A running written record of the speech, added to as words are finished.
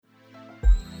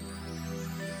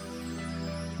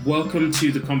Welcome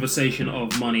to the Conversation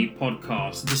of Money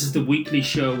podcast. This is the weekly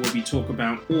show where we talk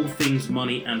about all things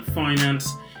money and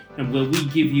finance, and where we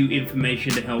give you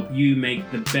information to help you make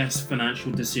the best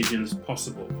financial decisions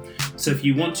possible. So if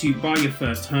you want to buy your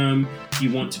first home,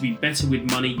 you want to be better with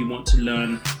money, you want to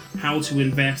learn how to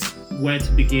invest, where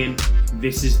to begin,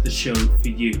 this is the show for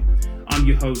you. I'm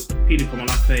your host, Peter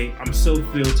Komalafe. I'm so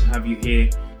thrilled to have you here.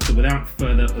 So without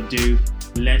further ado,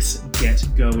 let's get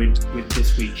going with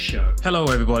this week's show. Hello,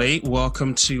 everybody.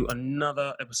 Welcome to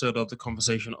another episode of the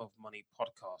Conversation of Money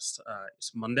podcast.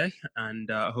 It's Monday, and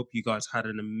I hope you guys had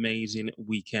an amazing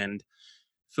weekend.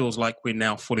 Feels like we're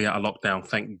now fully out of lockdown,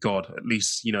 thank God. At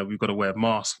least, we've got to wear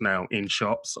masks now in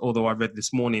shops. Although I read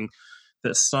this morning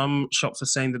that some shops are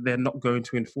saying that they're not going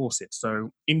to enforce it. So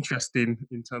interesting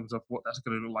in terms of what that's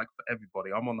going to look like for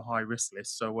everybody. I'm on the high risk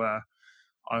list, so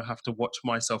I'll have to watch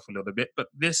myself a little bit. But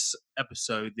this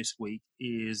episode this week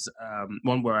is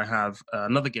one where I have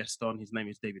another guest on. His name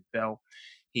is David Bell.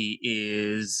 He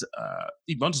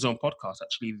runs his own podcast,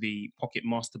 actually, the Pocket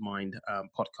Mastermind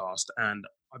podcast. And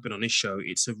I've been on his show.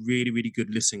 It's a really, really good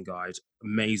listen, guys.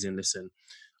 Amazing listen.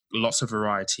 Lots of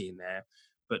variety in there.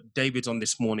 But David's on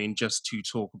this morning just to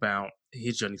talk about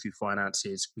his journey through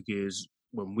finances, because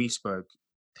when we spoke,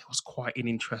 there was quite an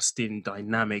interesting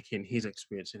dynamic in his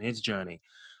experience and his journey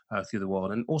through the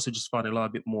world, and also just finding a little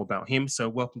bit more about him. So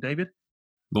welcome, David.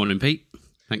 Morning, Pete.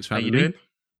 Thanks for having me. How you doing?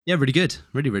 Yeah, really good.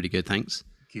 Really, really good. Thanks.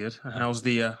 Good. How's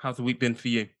the week been for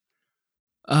you?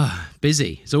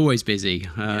 Busy. It's always busy.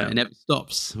 It never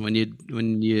stops. When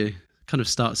you kind of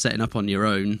start setting up on your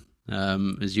own,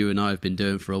 as you and I have been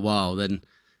doing for a while, then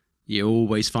you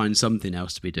always find something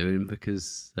else to be doing,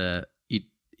 because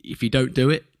if you don't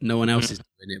do it, no one else is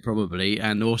doing it probably.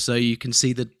 And also you can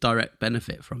see the direct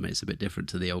benefit from it. It's a bit different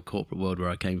to the old corporate world where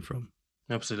I came from.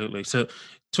 Absolutely. So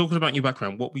talking about your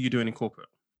background, what were you doing in corporate?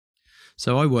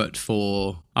 So I've worked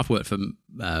for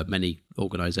many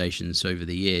organizations over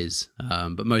the years.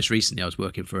 But most recently I was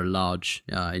working for a large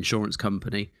insurance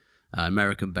company,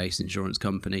 American-based insurance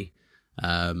company,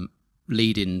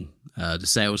 leading the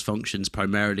sales functions,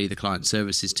 primarily the client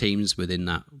services teams within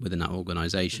that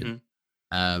organization.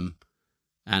 Mm-hmm.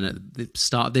 And at the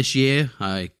start of this year,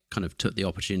 I kind of took the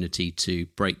opportunity to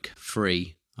break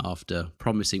free after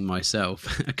promising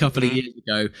myself a couple of years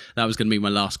ago that was going to be my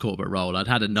last corporate role. I'd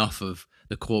had enough of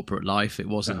the corporate life. It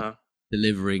wasn't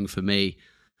delivering for me.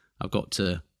 I've got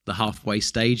to the halfway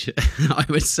stage, I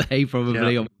would say,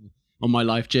 probably on my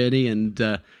life journey, and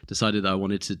decided that I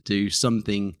wanted to do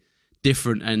something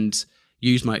different and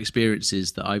use my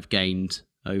experiences that I've gained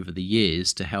over the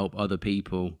years to help other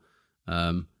people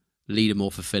lead a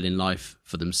more fulfilling life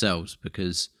for themselves.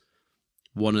 Because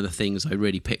one of the things I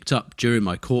really picked up during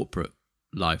my corporate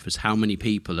life was how many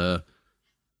people are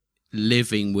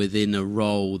living within a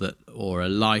role or a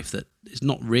life that is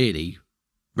not really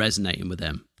resonating with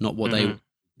them, not what they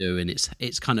do. And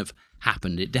it's kind of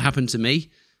happened. It happened to me,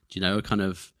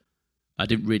 I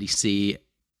didn't really see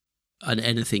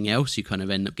anything else. You kind of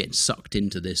end up getting sucked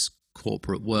into this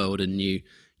corporate world, and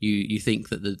you think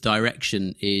that the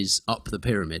direction is up the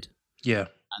pyramid. Yeah.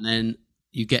 And then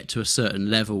you get to a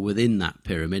certain level within that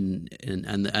pyramid,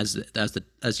 and as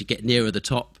you get nearer the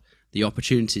top, the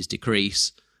opportunities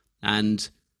decrease, and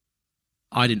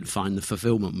I didn't find the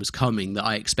fulfillment was coming that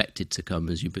I expected to come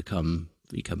as you come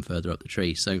further up the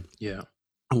tree. So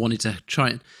I wanted to try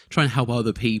and help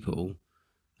other people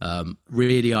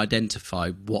really identify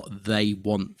what they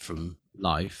want from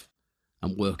life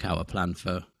and work out a plan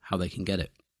for how they can get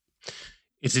it.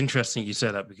 It's interesting you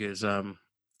say that, because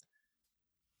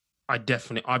I've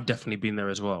definitely been there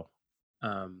as well.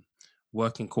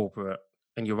 Working corporate,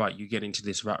 and you're right, you get into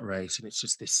this rat race, and it's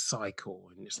just this cycle,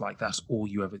 and it's like that's all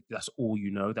you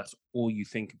know, that's all you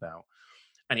think about.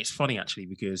 And it's funny actually,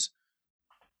 because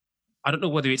I don't know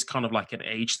whether it's kind of like an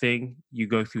age thing. You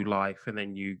go through life and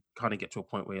then you kind of get to a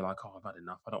point where you're like, oh, I've had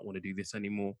enough. I don't want to do this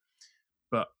anymore.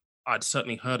 But I'd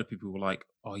certainly heard of people who were like,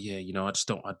 oh yeah, I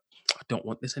don't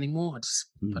want this anymore. I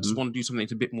just want to do something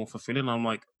that's a bit more fulfilling. I'm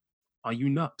like, are you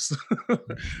nuts?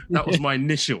 That was my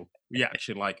initial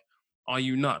reaction. Like, are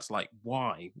you nuts? Like,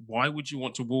 why? Why would you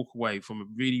want to walk away from a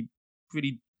really,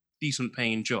 pretty decent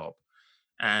paying job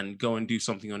and go and do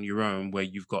something on your own where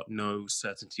you've got no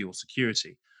certainty or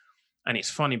security? And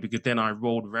it's funny, because then I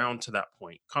rolled around to that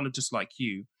point, kind of just like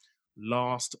you,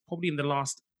 probably in the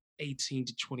last 18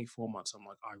 to 24 months, I'm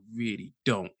like, I really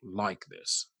don't like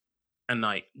this. And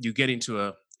like, you get into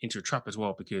a trap as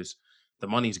well, because the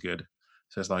money's good.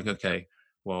 So it's like, okay,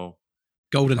 well,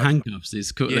 golden handcuffs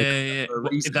is cool. Yeah.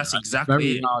 Well, that's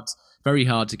exactly very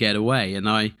hard to get away. And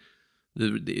I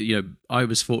I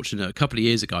was fortunate a couple of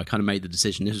years ago. I kind of made the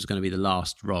decision this was going to be the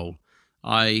last role.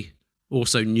 I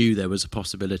also knew there was a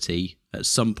possibility at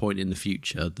some point in the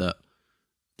future that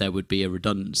there would be a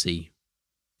redundancy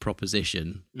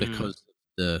proposition because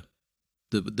the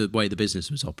way the business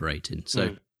was operating.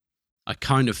 So I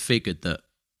kind of figured that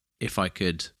if I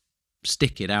could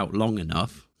stick it out long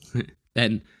enough,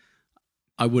 then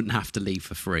I wouldn't have to leave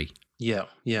for free. Yeah.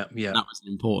 That was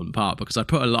an important part because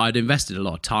I'd invested a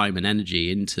lot of time and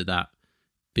energy into that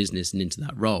business and into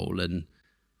that role, and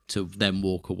to then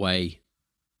walk away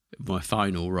my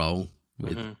final role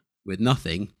with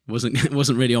nothing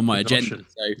wasn't really on my agenda.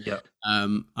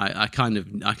 So I kind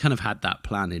of had that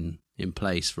plan in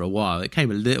place for a while. It came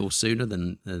a little sooner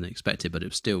than expected, but it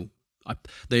was still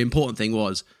the important thing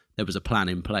was there was a plan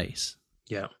in place.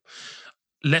 Yeah.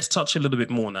 Let's touch a little bit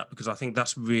more on that, because I think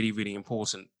that's really, really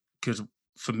important. Because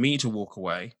for me to walk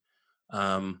away,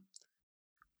 it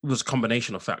was a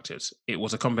combination of factors. It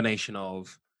was a combination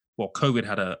of, well,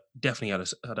 COVID definitely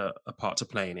had a part to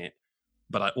play in it,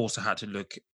 but I also had to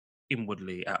look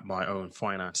inwardly at my own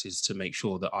finances to make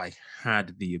sure that I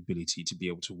had the ability to be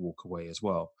able to walk away as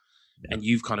well. Yeah. And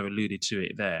you've kind of alluded to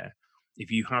it there. If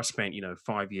you have spent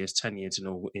 5 years, 10 years in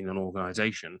an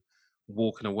organization,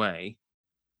 walking away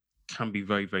can be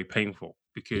very, very painful,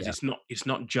 because it's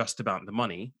not just about the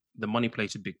money. The money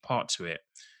plays a big part to it,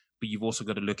 but you've also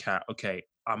got to look at, okay,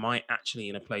 am I actually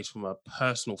in a place from a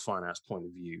personal finance point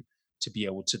of view to be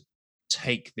able to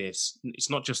take this? It's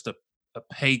not just a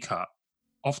pay cut.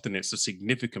 Often it's a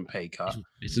significant pay cut.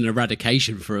 It's an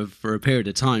eradication for a period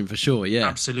of time, for sure. Yeah,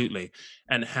 absolutely.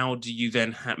 And how do you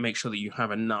then make sure that you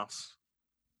have enough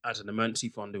as an emergency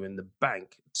fund in the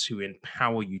bank to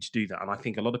empower you to do that? And I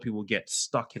think a lot of people get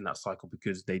stuck in that cycle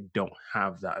because they don't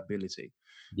have that ability.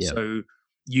 Yeah. So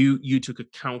you took a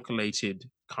calculated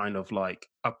kind of like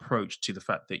approach to the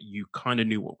fact that you kind of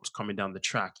knew what was coming down the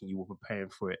track and you were preparing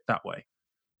for it that way.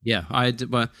 Yeah, I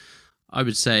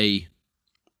would say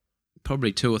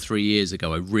probably 2 or 3 years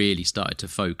ago, I really started to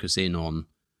focus in on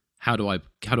how do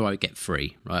I get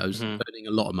free, right? I was earning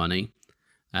a lot of money,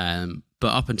 but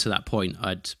up until that point,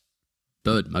 I'd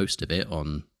burned most of it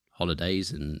on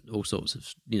holidays and all sorts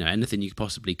of anything you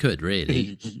possibly could,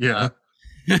 really. I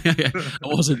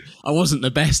wasn't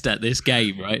the best at this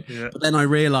game, right? Yeah. But then I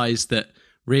realized that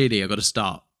really I got to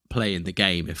start playing the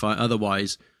game.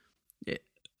 Otherwise,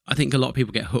 I think a lot of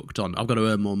people get hooked on, I've got to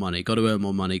earn more money, got to earn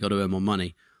more money, got to earn more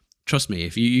money. Trust me,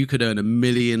 if you could earn $1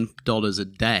 million a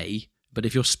day, but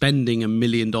if you're spending $1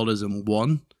 million and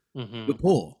one, you're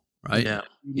poor, right? Yeah.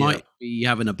 You might be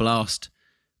having a blast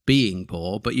being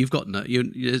poor, but you've got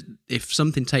if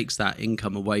something takes that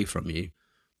income away from you,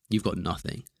 you've got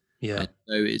nothing. Yeah. And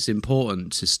so it's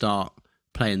important to start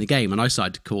playing the game, and I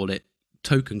started to call it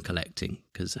token collecting,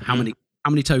 because how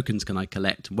many tokens can I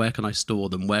collect? Where can I store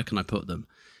them? Where can I put them?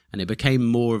 And it became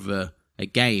more of a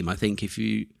game. I think if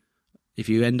you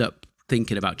end up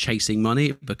thinking about chasing money,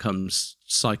 it becomes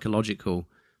psychological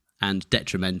and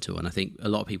detrimental. And I think a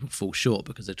lot of people fall short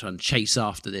because they're trying to chase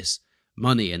after this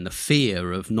money, and the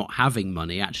fear of not having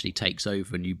money actually takes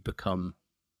over, and you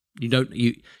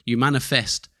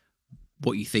manifest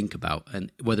what you think about,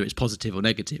 and whether it's positive or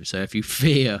negative. So if you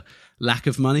fear lack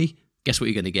of money, guess what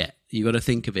you're going to get? You got to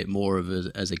think of it more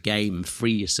as a game and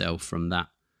free yourself from that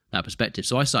perspective.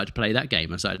 So I started to play that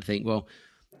game. I started to think, well,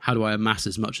 how do I amass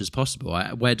as much as possible?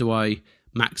 Where do I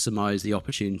maximize the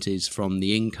opportunities from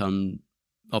the income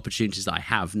opportunities that I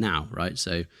have now, right?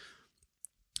 So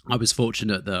I was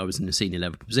fortunate that I was in a senior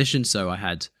level position. So I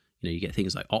had, you get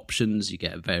things like options, you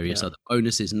get various other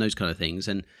bonuses and those kind of things.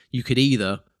 And you could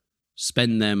either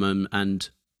spend them and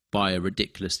buy a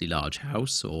ridiculously large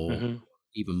house, or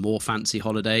even more fancy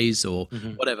holidays, or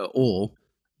whatever, or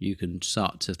you can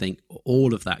start to think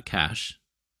all of that cash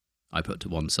I put to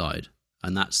one side,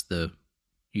 and that's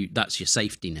your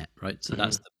safety net, right? So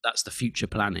that's the future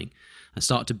planning, and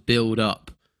start to build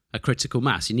up a critical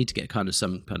mass. You need to get kind of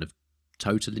some kind of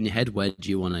total in your head. Where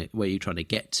you're trying to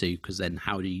get to, because then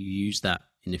how do you use that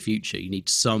in the future? You need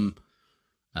some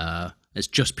as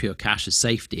just pure cash as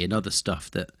safety, and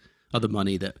other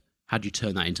money that, how do you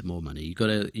turn that into more money?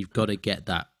 You've got to get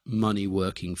that money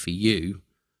working for you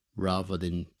rather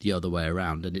than the other way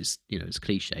around. And it's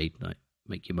cliched, like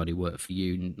make your money work for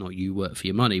you, not you work for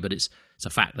your money, but it's a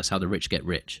fact. That's how the rich get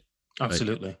rich.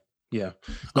 Absolutely. Right? Yeah.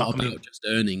 It's not about just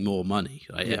earning more money.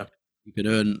 Right? Yeah. You can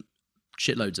earn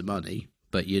shitloads of money,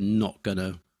 but you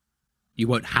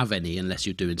won't have any unless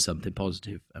you're doing something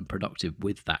positive and productive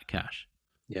with that cash.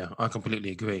 Yeah, I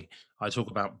completely agree. I talk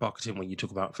about bucketing when you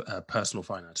talk about personal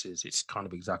finances. It's kind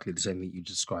of exactly the same that you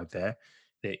described there.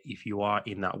 that if you are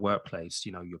in that workplace,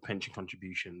 your pension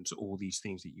contributions, all these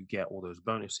things that you get, all those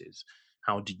bonuses,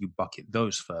 how do you bucket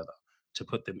those further to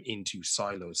put them into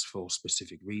silos for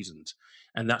specific reasons?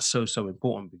 And that's so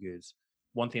important, because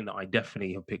one thing that I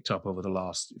definitely have picked up over the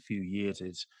last few years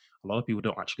is a lot of people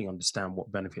don't actually understand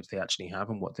what benefits they actually have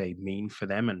and what they mean for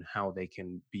them and how they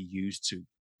can be used to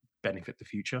benefit the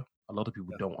future. A lot of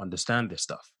people don't understand this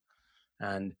stuff.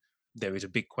 And there is a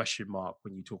big question mark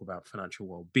when you talk about financial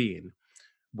well-being,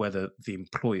 whether the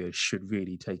employers should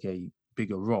really take a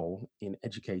bigger role in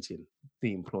educating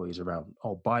the employees around,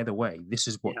 oh, by the way, this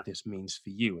is what Yeah. this means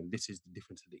for you, and this is the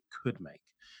difference that it could make.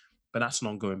 But that's an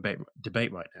ongoing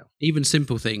debate right now. Even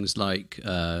simple things like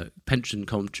pension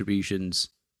contributions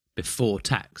before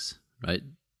tax, right?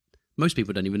 Most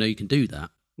people don't even know you can do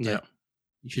that. Yeah.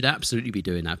 You should absolutely be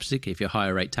doing that, particularly if you're a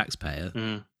higher rate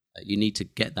taxpayer. You need to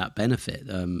get that benefit.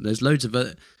 There's loads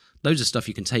of stuff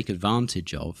you can take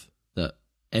advantage of that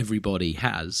everybody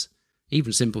has.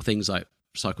 Even simple things like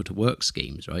cycle to work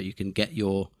schemes, right? You can get if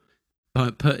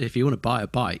you want to buy a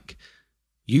bike,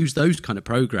 use those kind of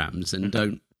programs, and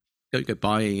don't go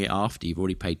buying it after you've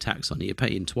already paid tax on it. You're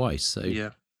paying twice. So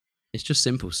Yeah. it's just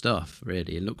simple stuff,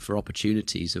 really, and look for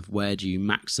opportunities of where do you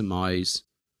maximize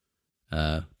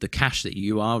the cash that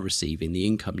you are receiving, the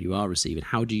income you are receiving.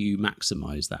 How do you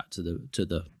maximize that to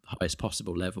the highest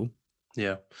possible level?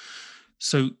 Yeah.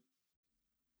 So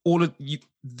all of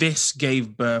this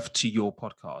gave birth to your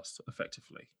podcast,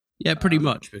 effectively. Yeah, pretty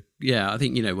much. Yeah, I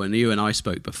think when you and I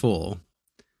spoke before,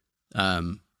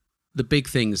 the big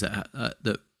things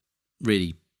that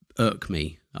really irk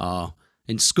me are,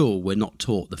 in school we're not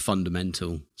taught the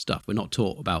fundamental stuff. We're not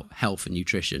taught about health and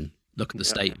nutrition. Look at the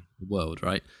state of the world,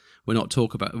 right? We're not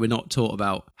taught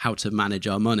about how to manage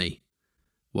our money.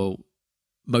 Well,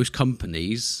 most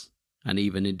companies and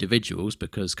even individuals,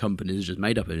 because companies are just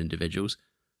made up of individuals,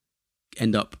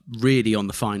 end up really on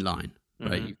the fine line,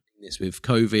 right? You've seen this with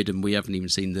COVID, and we haven't even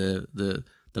seen the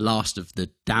last of the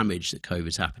damage that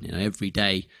COVID's happening. Every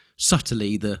day,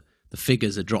 subtly, the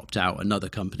figures are dropped out. Another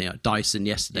company, like Dyson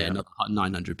yesterday, another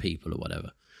 900 people or whatever.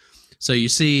 So you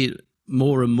see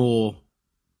more and more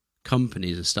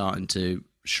companies are starting to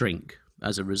shrink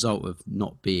as a result of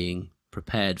not being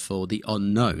prepared for the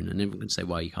unknown. And everyone can say,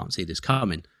 well, you can't see this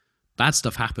coming. Bad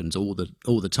stuff happens all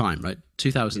the time, right?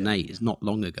 2008 is not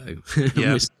long ago.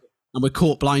 Yeah. and we're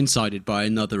caught blindsided by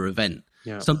another event.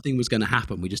 Yeah. Something was going to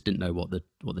happen. We just didn't know what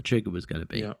the trigger was going to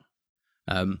be. Yeah.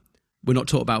 We're not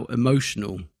taught about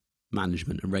emotional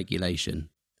management and regulation.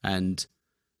 And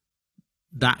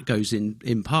that goes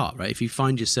in part, right? If you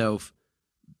find yourself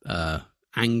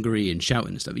angry and shouting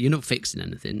and stuff, you're not fixing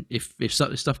anything. If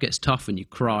stuff gets tough and you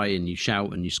cry and you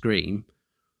shout and you scream,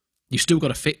 you still got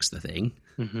to fix the thing.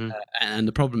 And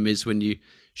the problem is, when you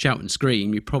shout and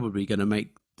scream, you're probably going to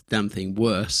make the damn thing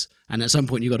worse. And at some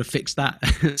point, you've got to fix that.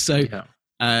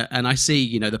 And I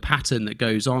see, the pattern that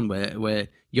goes on where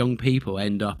young people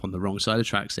end up on the wrong side of the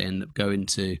tracks. They end up going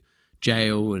to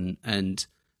jail, and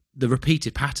the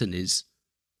repeated pattern is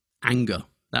anger.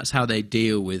 That's how they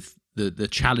deal with the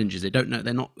challenges. They don't know,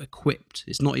 they're not equipped.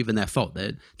 It's not even their fault.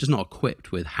 They're just not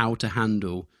equipped with how to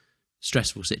handle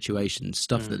stressful situations,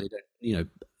 stuff that they don't,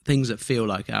 things that feel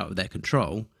like out of their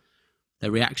control.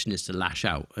 Their reaction is to lash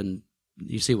out, and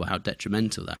you see how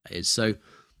detrimental that is. So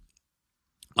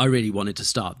I really wanted to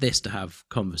start this to have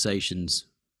conversations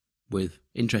with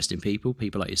interesting people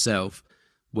like yourself,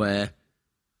 where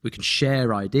we can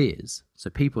share ideas.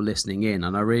 So people listening in,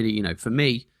 and I really, for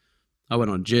me, I went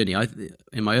on a journey.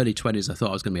 In my early 20s, I thought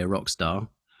I was going to be a rock star.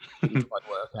 Didn't quite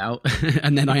work out.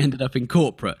 And then I ended up in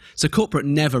corporate. So corporate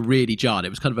never really jarred. It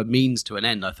was kind of a means to an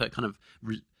end. I thought kind of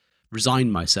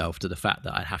resigned myself to the fact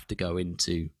that I'd have to go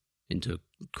into a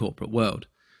corporate world.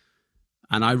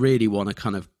 And I really want to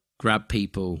kind of grab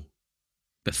people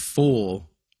before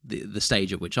the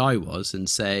stage at which I was and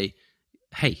say,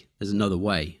 hey, there's another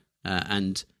way.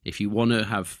 And if you want to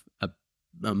have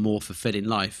a more fulfilling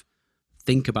life,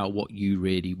 think about what you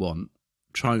really want.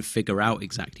 Try and figure out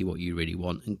exactly what you really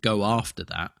want and go after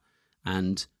that,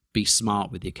 and be smart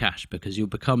with your cash, because you'll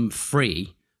become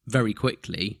free very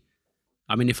quickly.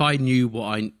 I mean, if I knew what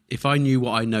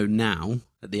I know now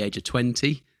at the age of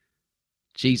 20,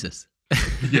 Jesus.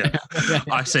 Yeah.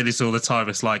 I say this all the time.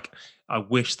 It's like, I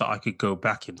wish that I could go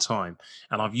back in time.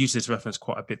 And I've used this reference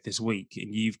quite a bit this week,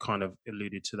 and you've kind of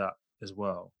alluded to that as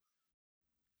well.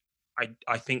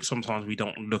 I think sometimes we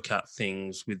don't look at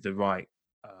things with the right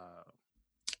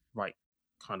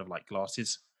kind of like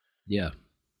glasses. Yeah.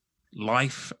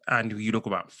 Life, and you look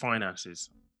about finances,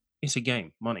 it's a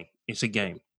game. Money, it's a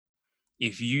game.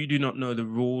 If you do not know the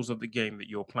rules of the game that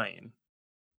you're playing,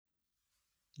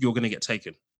 you're going to get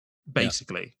taken.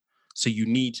 basically. So you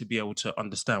need to be able to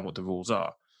understand what the rules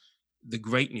are. The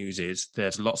great news is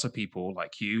there's lots of people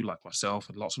like you, like myself,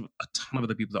 and a ton of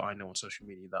other people that I know on social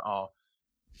media that are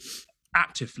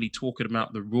actively talking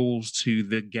about the rules to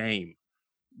the game,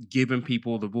 giving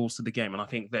people the rules to the game. And I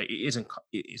think that it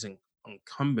is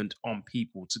incumbent on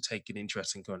people to take an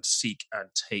interest and go and seek and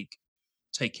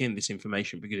take in this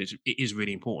information, because it is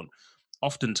really important.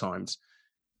 Oftentimes,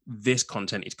 this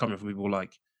content is coming from people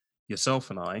like yourself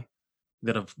and I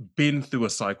that have been through a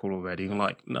cycle already and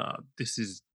like, nah, this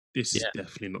is Yeah.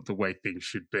 definitely not the way things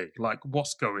should be. Like,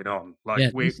 what's going on? Like, Yeah.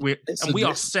 we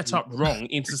are set up wrong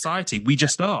in society. We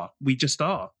just are. We just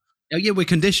are. Oh, yeah, we're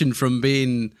conditioned from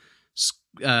being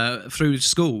through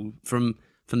school, from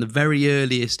the very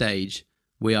earliest age.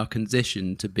 We are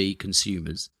conditioned to be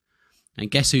consumers.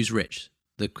 And guess who's rich?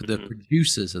 The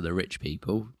producers are the rich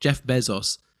people. Jeff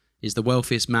Bezos is the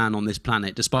wealthiest man on this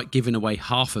planet, despite giving away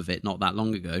half of it not that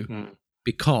long ago,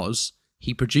 because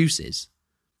he produces.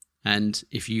 And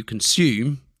if you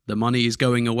consume, the money is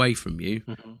going away from you.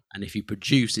 And if you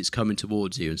produce, it's coming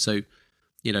towards you. And so,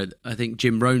 I think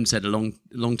Jim Rohn said a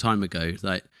long time ago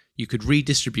that you could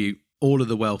redistribute all of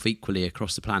the wealth equally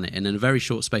across the planet, and in a very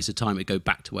short space of time, it go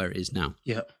back to where it is now.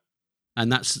 Yeah.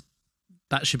 And that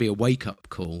should be a wake-up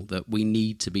call that we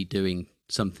need to be doing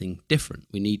something different.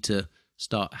 We need to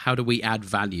start, how do we add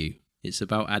value? It's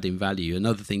about adding value.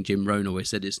 Another thing Jim Rohn always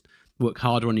said is work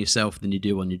harder on yourself than you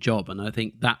do on your job. And I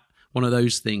think that one of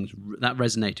those things that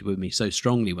resonated with me so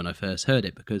strongly when I first heard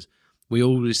it, because we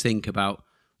always think about,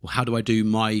 well, how do I do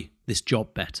this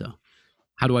job better?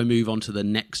 How do I move on to the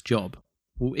next job?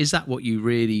 Well, is that what you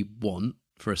really want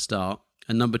for a start?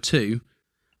 And number two,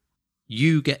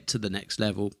 you get to the next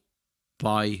level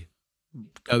by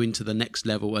going to the next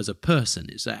level as a person.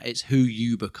 It's who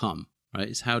you become, right?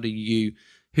 It's who do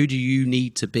you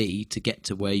need to be to get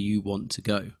to where you want to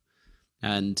go?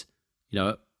 And,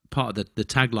 part of the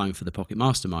tagline for the Pocket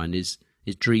Mastermind is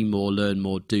dream more, learn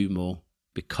more, do more,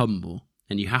 become more.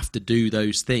 And you have to do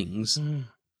those things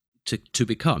to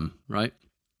become, right?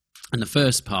 And the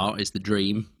first part is the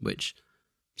dream, which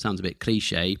sounds a bit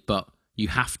cliche, but you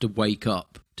have to wake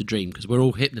up to dream, because we're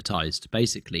all hypnotized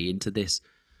basically into this.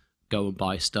 Go and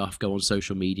buy stuff, go on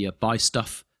social media, buy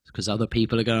stuff because other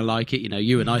people are going to like it.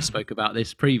 You and I spoke about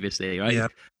this previously, right? Yeah.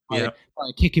 Buy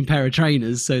a kicking pair of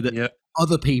trainers so that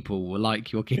other people will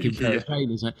like your kicking pair of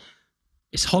trainers.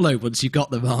 It's hollow once you've got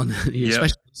them on,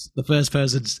 especially the first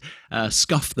person's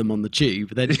scuff them on the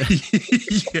tube. Then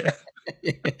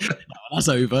that's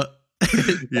over.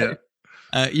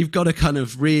 You've got to kind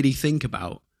of really think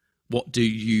about, what do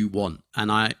you want?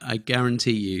 And I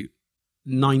guarantee you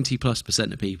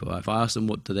 90+% of people, if I ask them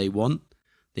what do they want,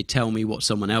 they tell me what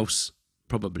someone else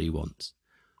probably wants.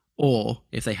 Or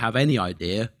if they have any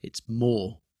idea, it's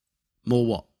more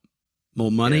what?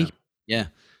 More money? Yeah.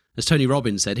 As Tony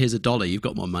Robbins said, here's $1, you've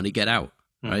got more money, get out.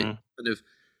 Right? Kind of,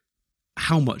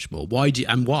 how much more? Why do you,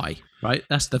 and why? Right?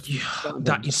 That's the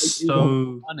that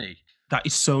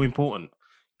is so important,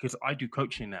 because I do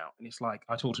coaching now, and it's like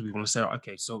I talk to people and say,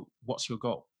 okay, so what's your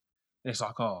goal? And it's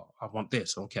like, oh, I want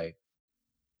this. Okay,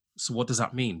 so what does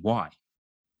that mean? Why?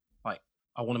 Like,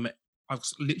 I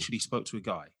literally spoke to a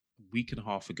guy a week and a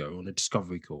half ago on a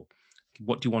discovery call.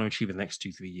 What do you want to achieve in the next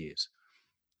 2-3 years?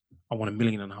 I want $1.5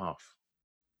 million.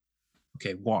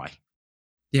 Okay, why?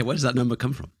 Yeah, where does that number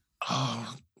come from?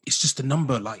 Oh, it's just a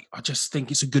number. Like, I just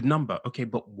think it's a good number. Okay,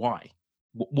 but why?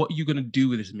 What are you going to do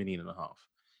with this $1.5 million?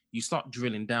 You start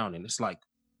drilling down, and it's like,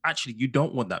 actually, you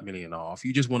don't want that $1.5 million.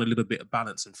 You just want a little bit of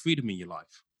balance and freedom in your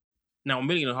life. Now, $1.5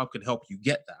 million can help you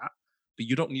get that, but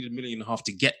you don't need $1.5 million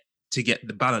to get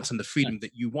the balance and the freedom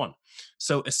that you want.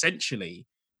 So essentially,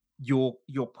 you're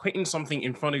putting something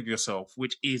in front of yourself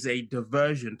which is a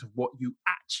diversion to what you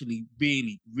actually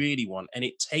really, really want. And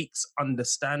it takes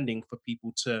understanding for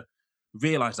people to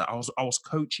realize that. I was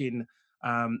coaching.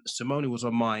 Simone was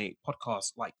on my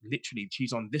podcast, like literally,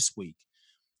 she's on this week,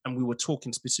 and we were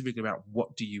talking specifically about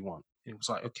what do you want. And it was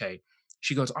like, okay.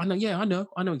 She goes, I know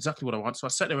exactly what I want. So I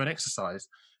set her an exercise,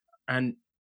 and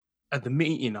at the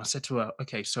meeting, I said to her,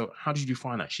 okay, so how did you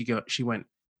find that? She went,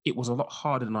 it was a lot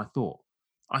harder than I thought.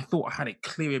 I thought I had it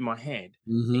clear in my head,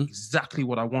 exactly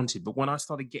what I wanted. But when I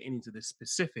started getting into the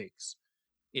specifics,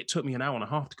 it took me an hour and a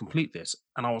half to complete this.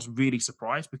 And I was really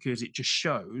surprised, because it just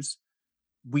shows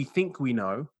we think we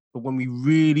know, but when we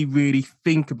really, really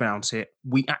think about it,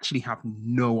 we actually have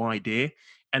no idea.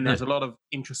 And there's a lot of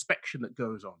introspection that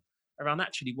goes on around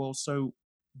actually, well, so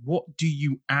what do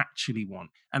you actually want?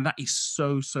 And that is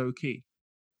so, so key.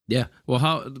 Yeah.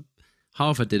 Well,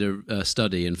 Harvard did a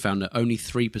study and found that only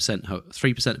 3%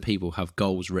 of people have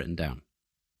goals written down.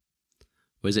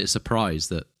 Was it a surprise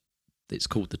that it's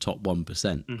called the top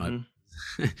 1%. Right?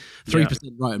 Mm-hmm. 3%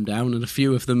 write them down, and a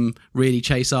few of them really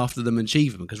chase after them and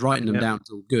achieve them, because writing them down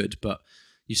is all good, but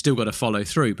you still got to follow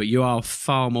through. But you are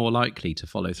far more likely to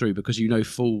follow through because you know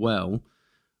full well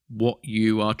what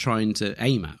you are trying to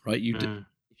aim at, right? If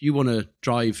you want to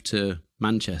drive to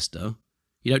Manchester,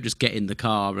 you don't just get in the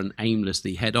car and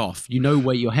aimlessly head off. You know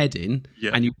where you're heading,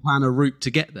 and you plan a route to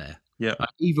get there. Yeah. Like,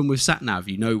 even with SatNav,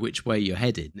 you know which way you're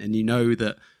heading, and you know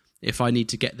that if I need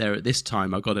to get there at this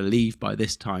time, I've got to leave by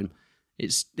this time.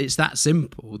 It's that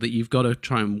simple that you've got to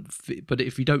try and. But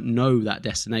if you don't know that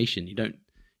destination, you don't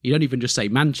even just say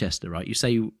Manchester, right? You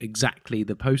say exactly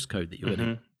the postcode that you're going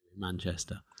to in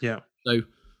Manchester. Yeah. So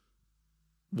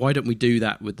why don't we do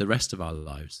that with the rest of our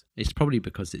lives? It's probably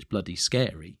because it's bloody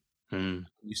scary. You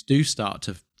do start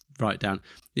to write down.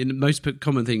 The most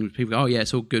common thing with people go, "Oh yeah,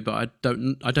 it's all good, but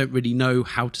I don't really know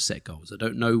how to set goals. I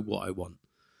don't know what I want."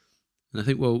 And I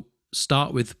think, well,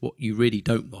 start with what you really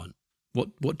don't want.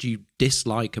 What do you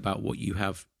dislike about what you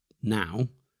have now?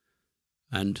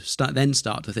 And start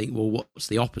to think, well, what's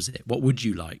the opposite? What would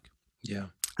you like? Yeah.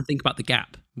 And think about the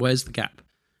gap. Where's the gap?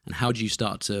 And how do you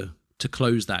start to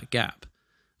close that gap?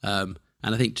 And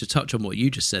I think, to touch on what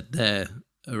you just said there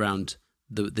around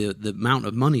the amount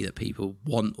of money that people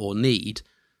want or need,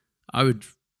 I would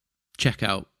check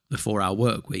out The 4-Hour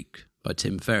Workweek by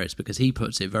Tim Ferriss, because he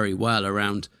puts it very well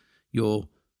around your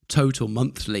total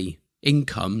monthly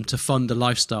income to fund a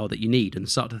lifestyle that you need, and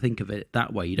start to think of it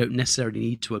that way. You don't necessarily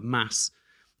need to amass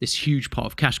this huge pot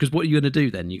of cash, because what are you going to do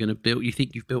then? You're going to build, you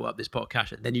think you've built up this pot of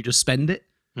cash and then you just spend it?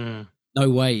 No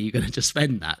way you're going to just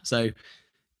spend that. So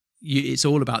it's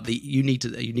all about you need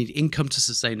income to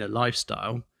sustain a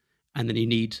lifestyle, and then you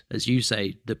need, as you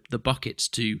say, the buckets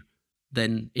to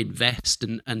then invest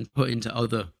and put into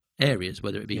other areas,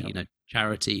 whether it be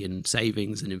charity and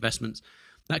savings and investments,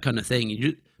 that kind of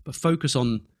thing. But focus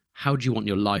on, how do you want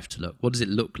your life to look? What does it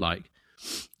look like?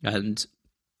 And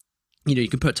you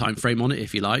can put a time frame on it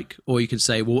if you like, or you can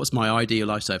say, well, what's my ideal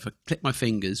lifestyle? If I click my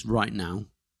fingers right now,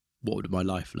 what would my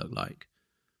life look like?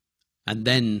 And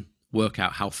then work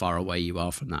out how far away you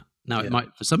are from that. Now, it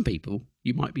might, for some people,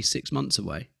 you might be 6 months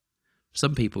away. For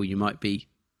some people, you might be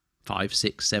 5,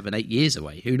 6, 7, 8 years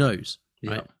away. Who knows?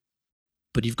 Right? Yeah.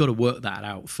 But you've got to work that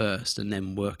out first, and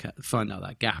then find out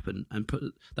that gap, and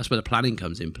that's where the planning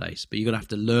comes in place. But you're going to have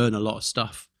to learn a lot of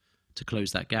stuff to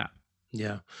close that gap.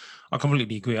 Yeah, I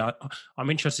completely agree. I'm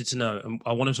interested to know, and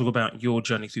I want to talk about your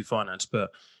journey through finance,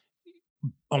 but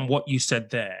on what you said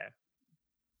there,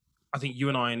 I think you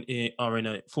and I are in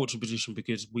a fortunate position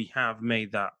because we have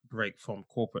made that break from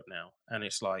corporate now. And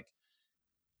it's like,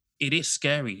 it is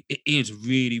scary. It is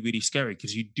really, really scary,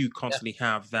 because you do constantly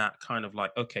have that kind of like,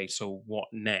 okay, so what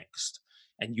next?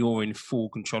 And you're in full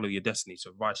control of your destiny.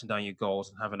 So writing down your goals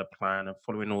and having a plan and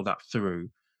following all that through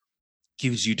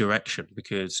gives you direction,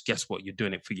 because guess what? You're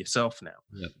doing it for yourself now.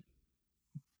 Yeah.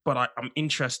 But I'm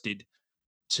interested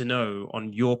to know,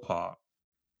 on your part,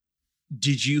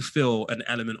 did you feel an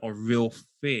element of real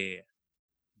fear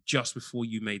just before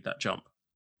you made that jump?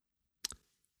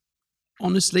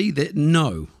 Honestly,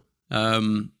 no. A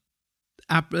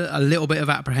little bit of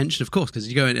apprehension, of course,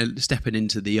 because you're stepping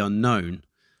into the unknown.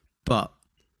 But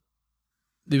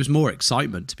there was more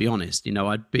excitement, to be honest.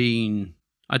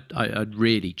 I'd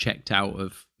really checked out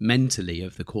of mentally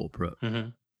of the corporate.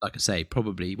 Like I say,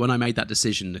 probably when I made that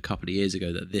decision a couple of years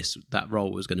ago that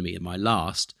role was going to be my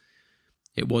last,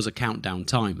 it was a countdown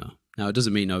timer. Now, it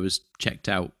doesn't mean I was checked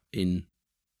out in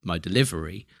my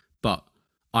delivery, but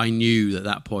I knew at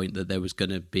that point that there was going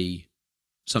to be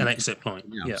something, an exit point.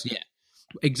 Yeah.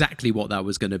 Exactly what that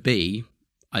was going to be,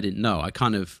 I didn't know. I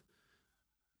kind of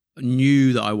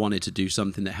knew that I wanted to do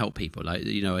something that helped people. Like,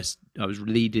 I was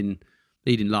leading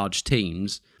large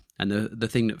teams, and the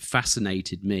thing that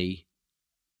fascinated me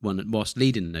whilst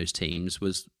leading those teams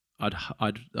was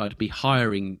I'd be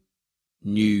hiring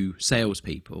new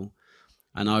salespeople,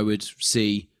 and I would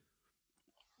see,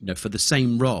 for the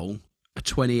same role, a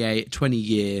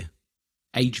 20-year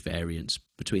age variance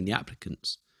between the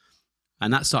applicants.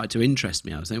 And that started to interest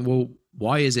me. I was thinking, well,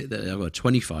 why is it that I've got a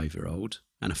 25-year-old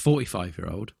and a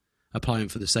 45-year-old applying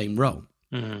for the same role?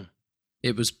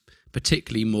 It was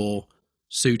particularly more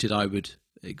suited, I would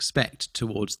expect,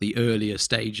 towards the earlier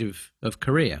stage of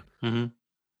career. And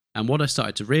what I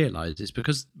started to realize is,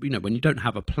 because, when you don't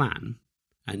have a plan,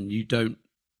 and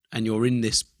you're in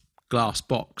this glass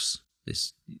box,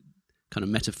 this kind of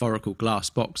metaphorical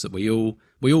glass box that we all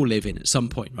live in at some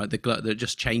point, right? That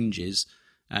just changes,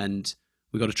 and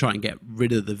we've got to try and get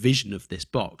rid of the vision of this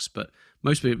box. But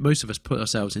most of us put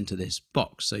ourselves into this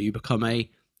box. So you become a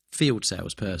field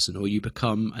salesperson, or you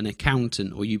become an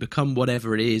accountant, or you become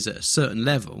whatever it is at a certain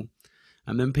level,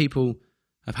 And then people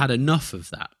have had enough of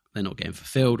that. They're not getting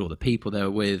fulfilled, or the people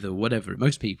they're with, or whatever.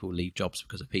 Most people leave jobs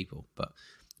because of people. But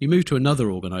you move to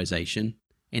another organization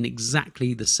in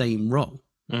exactly the same role.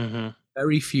 Mm-hmm.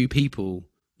 Very few people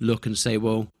look and say,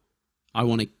 well, I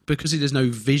want to, because there's no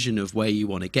vision of where you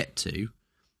want to get to.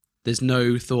 There's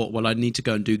no thought, well, I need to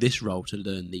go and do this role to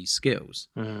learn these skills.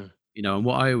 Mm-hmm. You know, and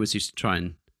what I always used to try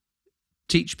and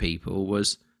teach people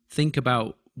was think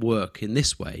about work in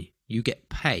this way. You get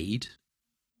paid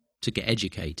to get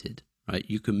educated, right?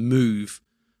 You can move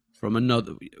from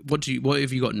another. What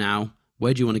have you got now?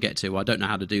 Where do you want to get to? Well, I don't know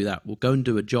how to do that. Well, go and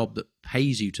do a job that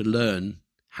pays you to learn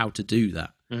how to do that,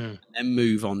 and then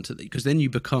move on to because then you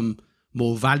become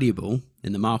more valuable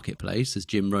in the marketplace, as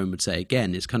Jim Rohn would say.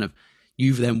 Again, it's kind of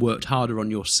you've then worked harder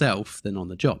on yourself than on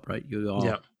the job, right? You are.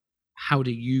 Yeah. How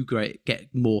do you get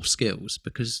more skills?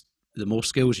 Because the more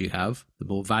skills you have, the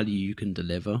more value you can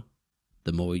deliver,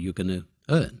 the more you're going to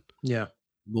earn. Yeah.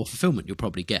 More fulfillment you'll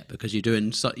probably get because you're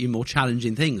doing slightly more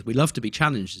challenging things. We love to be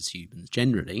challenged as humans,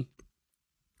 generally.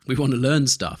 We want to learn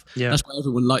stuff. Yeah. That's why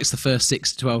everyone likes the first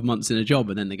 6 to 12 months in a job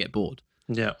and then they get bored.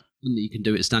 Yeah. And you can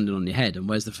do it standing on your head. And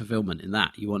where's the fulfillment in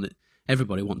that? You want it.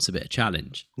 Everybody wants a bit of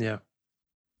challenge. Yeah.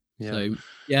 Yeah. So,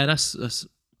 yeah, that's.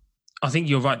 I think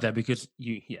you're right there because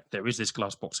there is this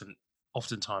glass box, and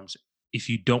oftentimes if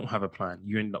you don't have a plan,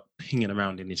 you end up pinging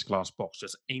around in this glass box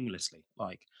just aimlessly,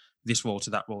 like this role to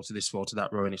that role to this role to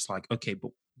that role, and it's like, okay,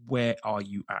 but where are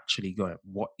you actually going?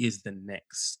 What is the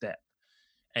next step?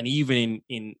 And even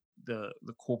in the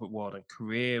corporate world and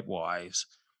career-wise,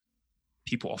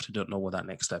 people often don't know what that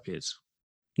next step is.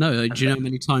 No, do you know how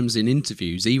many times in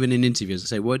interviews, even in interviews, I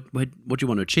say, what do you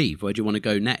want to achieve? Where do you want to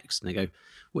go next? And they go,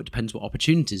 well, it depends what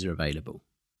opportunities are available.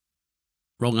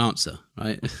 Wrong answer,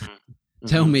 right? Mm-hmm.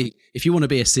 Tell me, if you want to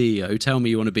be a CEO, tell me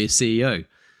you want to be a CEO.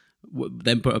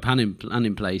 Then put a plan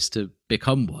in place to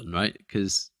become one, right?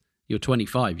 Because you're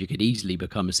 25, you could easily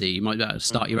become a CEO. You might be able to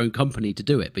start your own company to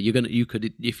do it, but you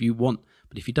could if you want.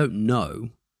 But if you don't know,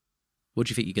 what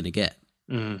do you think you're going to get?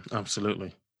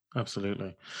 Absolutely.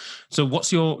 So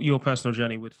what's your personal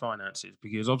journey with finances?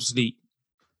 Because obviously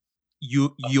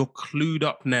you're clued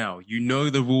up now. You know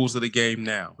the rules of the game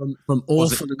now. From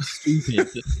awful and stupid.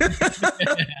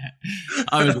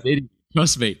 I was an idiot.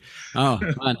 Trust me. Oh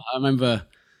man, I remember.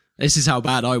 This is how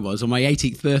bad I was. On my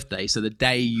 18th birthday, so the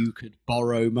day you could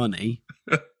borrow money,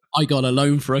 I got a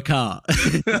loan for a car.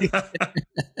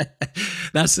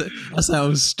 That's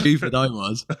how stupid I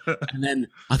was. And then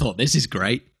I thought, this is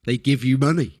great. They give you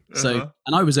money. So,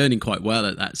 and I was earning quite well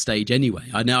at that stage anyway.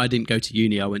 I know I didn't go to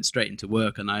uni. I went straight into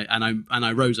work, and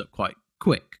I rose up quite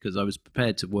quick because I was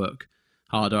prepared to work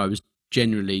harder. I was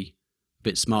generally a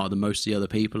bit smarter than most of the other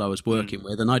people I was working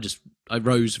with, and I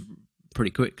rose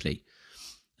pretty quickly.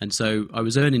 And so I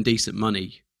was earning decent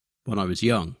money when I was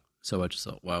young. So I just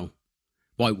thought, well,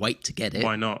 why wait to get it?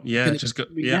 Why not? Yeah, just go.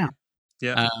 Yeah.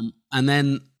 And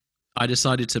then I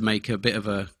decided to make a bit of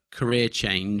a career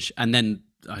change. And then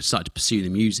I started to pursue the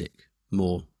music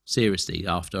more seriously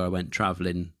after I went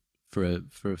traveling for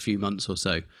a few months or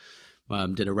so.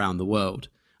 Did around the world.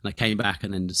 And I came back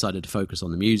and then decided to focus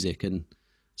on the music and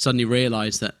suddenly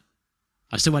realized that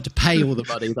I still had to pay all the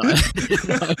money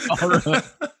that I borrowed.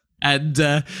 And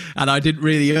I didn't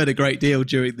really earn a great deal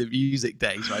during the music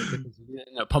days, right? Because,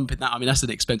 pumping that, I mean, that's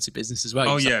an expensive business as well.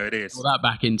 Oh, yeah, it is. All that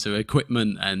back into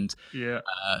equipment and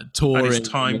touring. And it's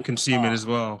time consuming as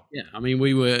well. Yeah, I mean,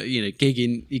 we were,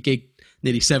 gigging. You gig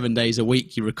nearly 7 days a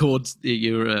week. You record.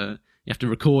 You have to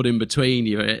record in between.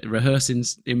 You're rehearsing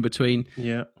in between.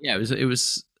 Yeah, yeah.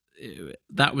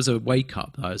 That was a wake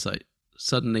up. I was like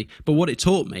suddenly. But what it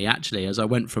taught me actually, as I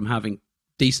went from having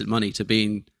decent money to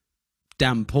being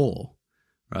damn poor,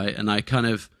 right? And I kind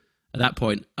of, at that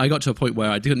point, I got to a point where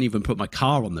I didn't even put my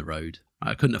car on the road.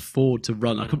 I couldn't afford to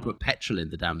run. I couldn't put petrol in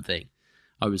the damn thing.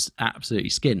 I was absolutely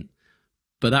skint.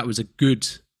 But that was a good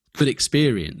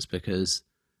experience because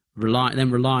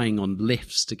relying on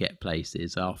lifts to get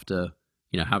places after,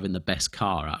 having the best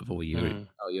car out of all your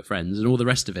friends and all the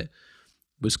rest of it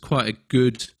was quite a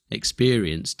good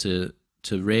experience to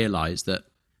realize that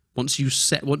once you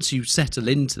settle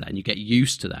into that and you get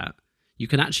used to that, you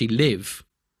can actually live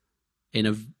in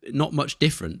a not much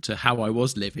different to how I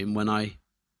was living when I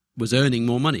was earning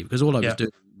more money, because all I was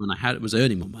doing when I was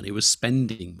earning more money was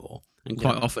spending more, and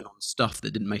quite often on stuff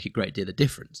that didn't make a great deal of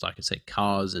difference. Like I say,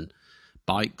 cars and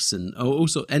bikes and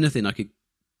also anything I could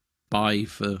buy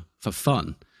for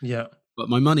fun. Yeah. But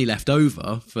my money left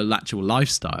over for the actual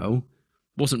lifestyle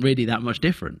wasn't really that much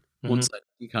different once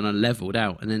I kind of leveled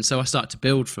out. And then so I started to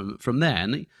build from there,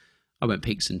 and I went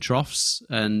peaks and troughs,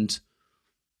 and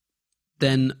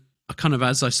then I kind of,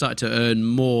 as I started to earn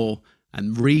more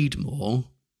and read more.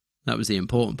 That was the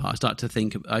important part. I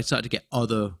started to get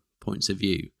other points of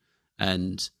view.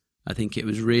 And I think it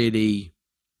was really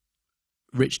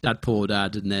Rich Dad, Poor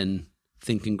Dad and then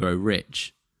Think and Grow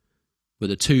Rich were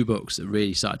the two books that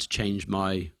really started to change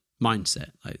my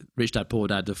mindset. Like Rich Dad, Poor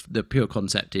Dad, the pure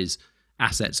concept is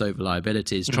assets over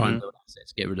liabilities, try and build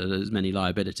assets, get rid of as many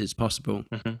liabilities as possible.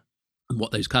 And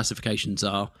what those classifications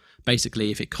are,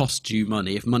 basically, if it costs you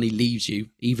money, if money leaves you,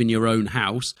 even your own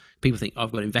house, people think,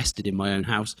 I've got invested in my own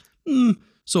house.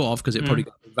 Sort of, because it probably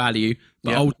got value,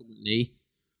 but ultimately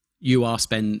you are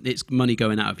it's money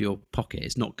going out of your pocket.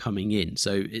 It's not coming in.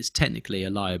 So it's technically a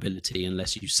liability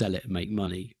unless you sell it and make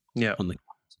money on the capital,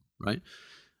 right?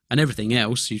 And everything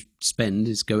else you spend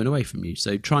is going away from you.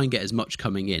 So try and get as much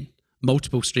coming in.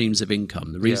 Multiple streams of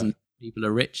income. The reason people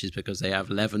are rich is because they have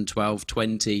 11, 12,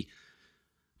 20,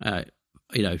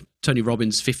 Tony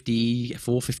Robbins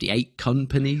 54, 58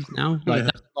 companies now. Like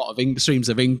that's a lot of streams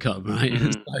of income,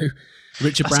 right? So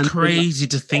Richard Branson, crazy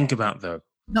to think about, though.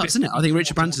 No, isn't it? I think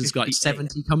Richard Branson's got like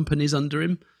 70 companies under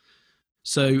him.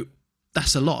 So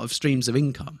that's a lot of streams of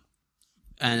income.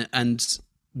 And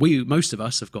most of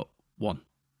us have got one.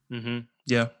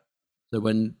 Yeah. So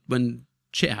when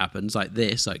shit happens like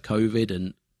this, like COVID,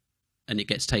 and it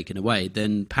gets taken away,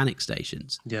 then panic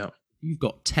stations. Yeah. You've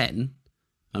got 10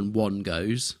 and one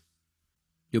goes,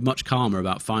 you're much calmer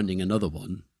about finding another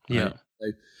one. Right? Yeah.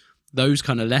 So those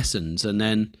kind of lessons, and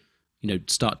then,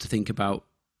 start to think about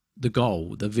the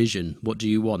goal, the vision. What do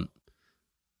you want?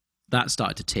 That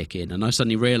started to tick in. And I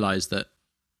suddenly realized that,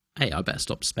 hey, I better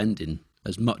stop spending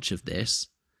as much of this.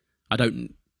 I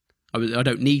don't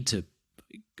need to.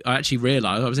 I actually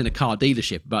realized I was in a car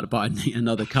dealership about to buy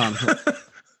another car.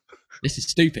 This is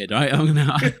stupid, right?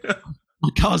 My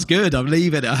car's good. I'm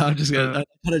leaving it. I kind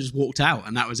of just walked out,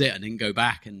 and that was it. I didn't go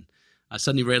back. And I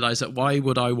suddenly realized that why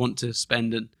would I want to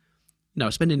spend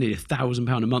spending nearly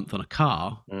 £1,000 a month on a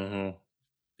car?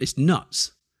 It's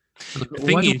nuts. The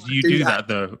thing is, you do that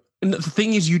though. And the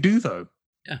thing is, you do though.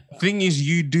 Yeah. The thing is,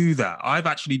 you do that. I've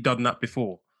actually done that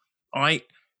before. I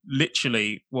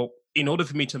literally, in order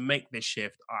for me to make this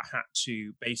shift, I had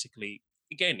to basically,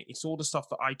 again, it's all the stuff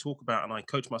that I talk about and I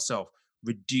coach myself,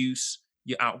 reduce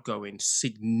your outgoing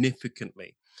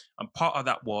significantly. And part of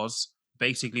that was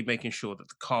basically making sure that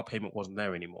the car payment wasn't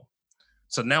there anymore.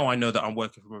 So now I know that I'm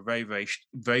working from a very, very,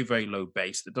 very, very low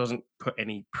base that doesn't put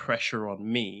any pressure on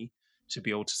me to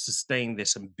be able to sustain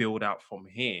this and build out from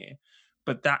here.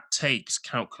 But that takes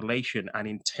calculation and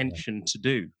intention to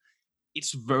do.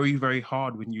 It's very, very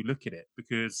hard when you look at it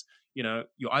because, you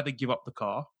either give up the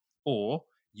car or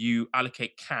you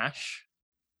allocate cash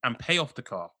and pay off the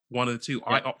car. One of the two.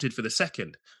 Yeah. I opted for the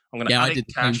second. I'm going to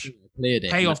allocate cash,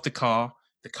 pay off the car.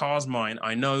 The car's mine.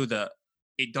 I know that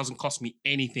it doesn't cost me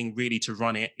anything really to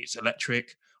run it. It's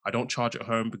electric. I don't charge at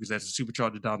home because there's a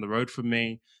supercharger down the road from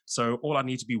me. So all I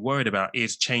need to be worried about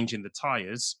is changing the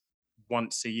tires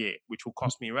once a year, which will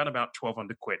cost me around about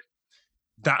 1,200 quid.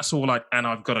 That's all and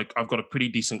I've got a pretty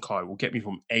decent car. It will get me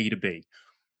from A to B.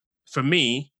 For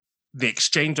me, the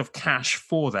exchange of cash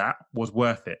for that was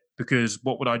worth it because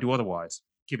what would I do otherwise?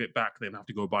 Give it back, then have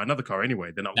to go buy another car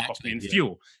anyway. Then that would cost me in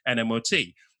fuel and MOT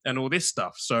and all this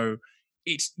stuff. So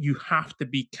you have to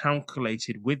be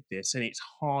calculated with this, and it's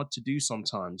hard to do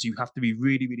sometimes. You have to be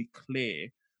really, really clear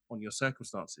on your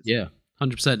circumstances. Yeah,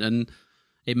 100%. And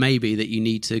it may be that you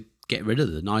need to get rid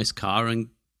of the nice car and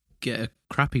get a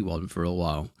crappy one for a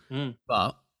while.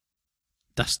 But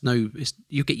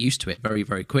you get used to it very,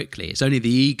 very quickly. It's only the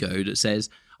ego that says,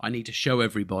 I need to show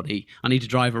everybody, I need to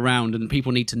drive around, and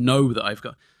people need to know that I've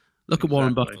got. Look at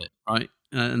Warren Buffett, right?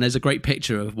 And there's a great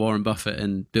picture of Warren Buffett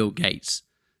and Bill Gates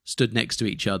stood next to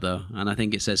each other, and I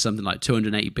think it says something like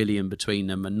 280 billion between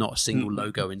them and not a single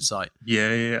logo in sight.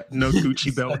 Yeah. No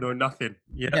Gucci belt, no nothing.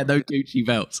 Yeah, no Gucci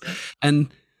belts.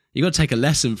 And you got to take a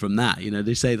lesson from that.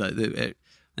 They say that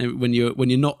when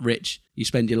you're not rich, you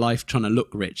spend your life trying to look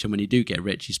rich, and when you do get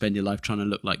rich, you spend your life trying to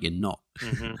look like you're not.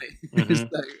 So,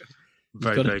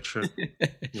 very true.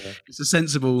 Yeah. It's a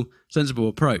sensible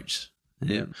approach.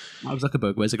 Yeah. Mark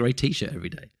Zuckerberg wears a grey t-shirt every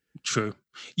day. True.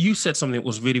 You said something that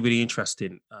was really, really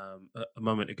interesting a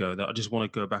moment ago that I just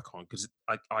want to go back on because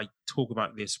I talk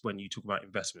about this when you talk about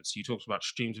investments. You talk about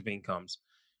streams of incomes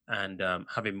and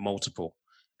having multiple.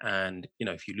 And,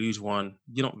 if you lose one,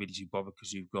 you're not really too bothered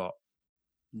because you've got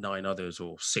 9 others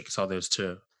or 6 others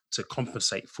to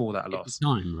compensate for that loss.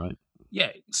 Time, right?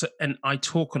 Yeah. So, and I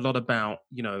talk a lot about,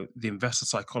 the investor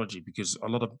psychology because a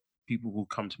lot of people will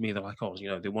come to me, they're like,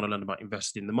 they want to learn about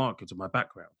investing in the markets of my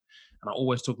background. And I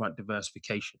always talk about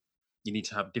diversification. You need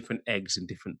to have different eggs in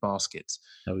different baskets.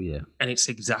 Oh, yeah. And it's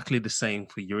exactly the same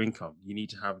for your income. You need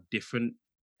to have different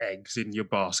eggs in your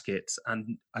baskets,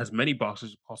 and as many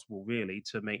baskets as possible, really,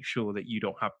 to make sure that you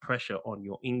don't have pressure on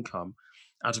your income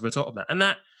as a result of that. And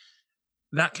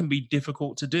that can be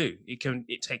difficult to do.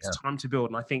 It takes Yeah. time to build.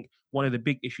 And I think one of the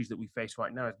big issues that we face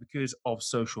right now is because of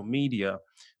social media,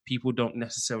 people don't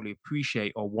necessarily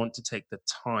appreciate or want to take the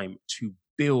time to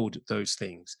build those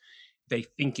things. They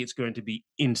think it's going to be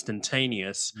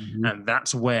instantaneous. Mhm. And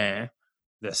that's where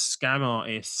the scam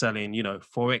artists selling,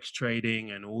 Forex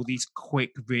trading and all these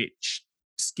quick, rich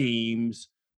schemes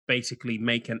basically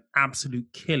make an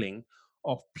absolute killing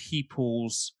of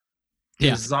people's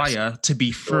Yeah. desire to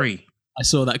be free. I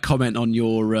saw that comment on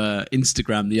your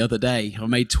Instagram the other day. I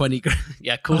made 20 grand.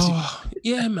 Yeah, of course. Oh,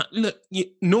 yeah, man. Look,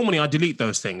 normally I delete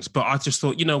those things, but I just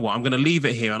thought, you know what? I'm going to leave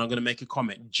it here and I'm going to make a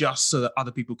comment just so that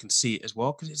other people can see it as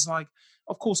well. Because it's like,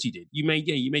 of course you did. You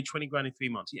made 20 grand in 3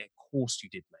 months. Yeah, of course you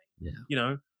did, mate. Yeah. You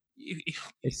know,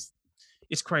 It's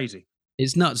it's crazy.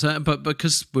 it's nuts, but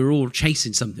because we're all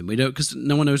chasing something, we don't, because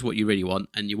no one knows what you really want,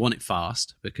 and you want it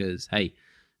fast. Because hey,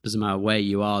 doesn't matter where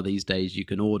you are these days, you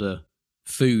can order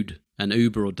food and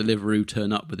Uber or Deliveroo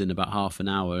turn up within about half an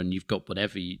hour, and you've got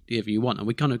whatever you want. And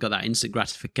we kind of got that instant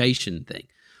gratification thing,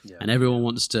 Yeah. and everyone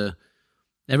wants to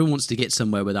get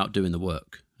somewhere without doing the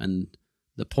work. And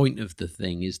the point of the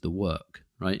thing is the work,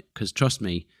 right? Because trust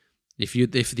me, if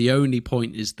the only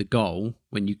point is the goal,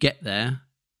 when you get there,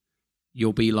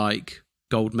 you'll be like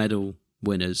gold medal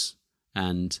winners,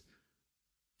 and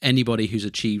anybody who's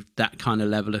achieved that kind of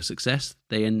level of success,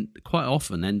 they quite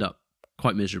often end up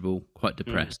quite miserable, quite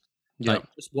depressed. Yeah. Like,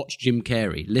 just watch Jim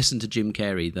Carrey, listen to Jim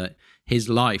Carrey, that his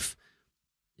life,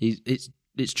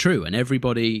 it's true. And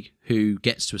everybody who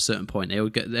gets to a certain point,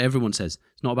 everyone says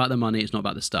it's not about the money, it's not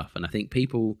about the stuff. And I think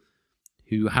people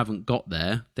who haven't got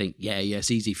there think, yeah,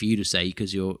 it's easy for you to say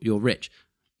because you're rich.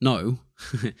 No,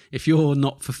 if you're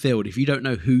not fulfilled, if you don't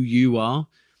know who you are,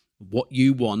 what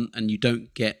you want, and you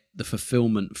don't get the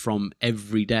fulfillment from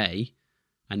every day,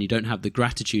 and you don't have the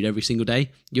gratitude every single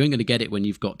day, you ain't going to get it when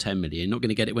you've got 10 million. You're not going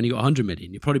to get it when you've got 100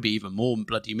 million. You'll probably be even more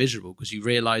bloody miserable because you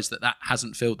realize that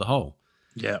hasn't filled the hole.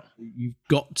 Yeah. You've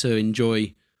got to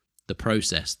enjoy the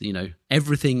process.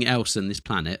 Everything else on this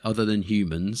planet other than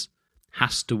humans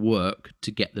has to work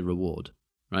to get the reward,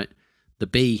 right? The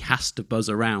bee has to buzz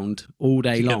around all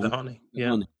day long. Get the honey.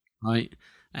 Yeah. Right?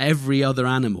 Every other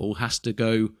animal has to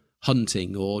go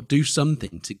hunting or do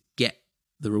something to get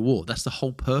the reward. That's the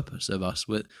whole purpose of us.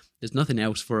 There's nothing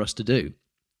else for us to do.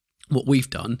 What we've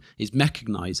done is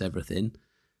mechanize everything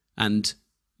and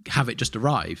have it just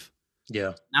arrive.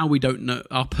 Yeah. Now we don't know.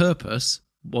 Our purpose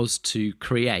was to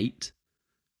create,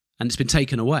 and it's been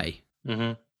taken away.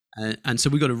 Mm-hmm. And so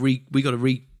we got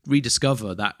to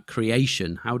rediscover that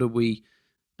creation. How do we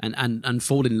and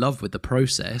fall in love with the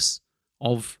process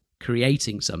of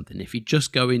creating something? If you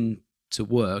just go into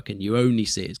work and you only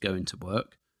see it as going to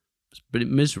work, it's pretty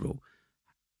miserable.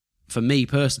 For me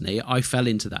personally, I fell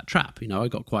into that trap. I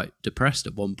got quite depressed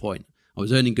at one point. I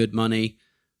was earning good money,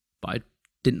 but I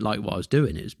didn't like what I was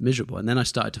doing. It was miserable. And then I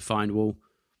started to find, well,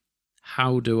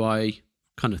 how do I,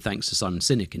 kind of thanks to Simon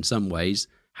Sinek in some ways,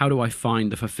 how do I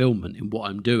find the fulfillment in what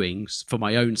I'm doing for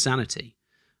my own sanity?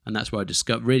 And that's where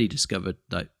I really discovered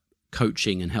that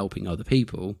coaching and helping other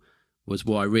people was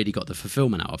what I really got the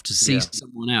fulfillment out of. To see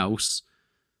someone else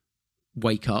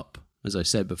wake up, as I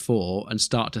said before, and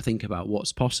start to think about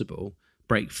what's possible,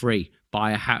 break free,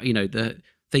 buy a house,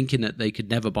 thinking that they could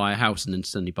never buy a house and then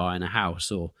suddenly buying a house,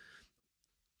 or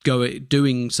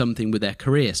doing something with their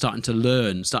career, starting to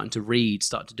learn, starting to read,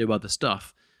 start to do other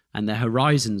stuff, and their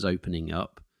horizons opening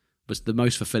up was the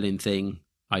most fulfilling thing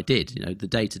I did. The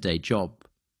day-to-day job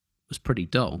was pretty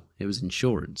dull. It was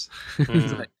insurance.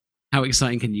 Like, how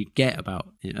exciting can you get about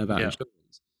insurance?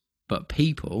 But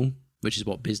people, which is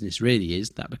what business really is,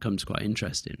 that becomes quite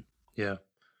interesting. Yeah.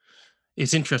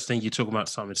 It's interesting you talk about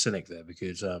Simon Sinek there,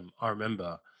 because I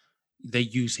remember they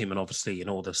use him, and obviously in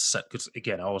all the set, because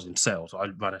again, I was in sales. I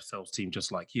ran a sales team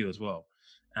just like you as well.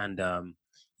 And,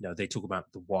 they talk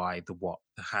about the why, the what,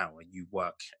 the how, and you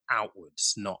work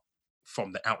outwards, not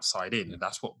from the outside in. And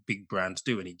that's what big brands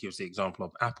do. And he gives the example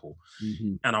of Apple.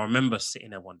 Mm-hmm. And I remember sitting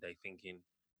there one day thinking,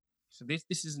 so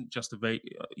this isn't just a very,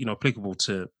 applicable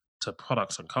to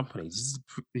products and companies.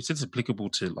 This is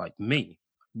applicable to like me.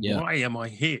 Yeah. Why am I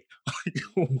here?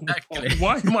 Exactly.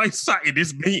 Why am I sat in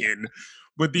this meeting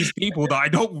with these people that I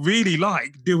don't really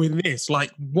like doing this?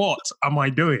 Like, what am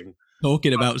I doing?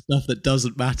 Talking about stuff that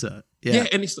doesn't matter. Yeah.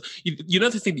 And it's,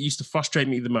 the thing that used to frustrate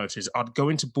me the most is I'd go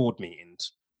into board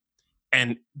meetings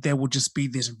and there would just be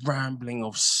this rambling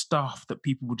of stuff that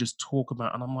people would just talk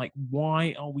about. And I'm like,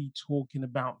 why are we talking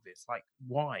about this? Like,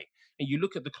 why? And you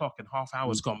look at the clock and half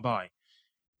hour's gone by.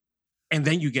 And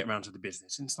then you get around to the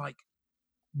business. And it's like,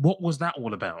 what was that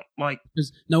all about? Like,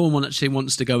 because no one actually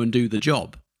wants to go and do the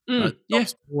job. Like, the yeah.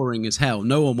 job's boring as hell.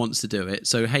 No one wants to do it.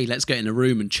 So hey, let's get in a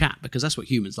room and chat, because that's what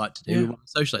humans like to do. Yeah. We want to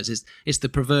socialize. It's the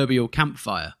proverbial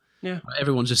campfire. Yeah. Like,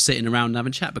 everyone's just sitting around and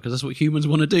having chat, because that's what humans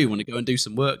want to do. Want to go and do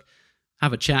some work,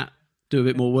 have a chat, do a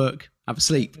bit more work, have a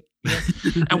sleep.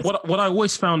 And what I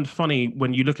always found funny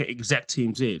when you look at exec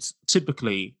teams is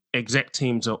typically exec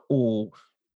teams are all,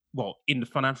 well, in the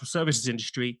financial services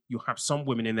industry, you have some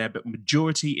women in there, but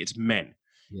majority it's men.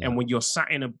 Yeah. And when you're sat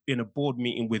in a board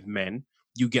meeting with men,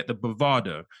 you get the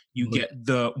bravado, you Oh, get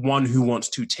the one who wants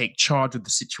to take charge of the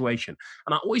situation.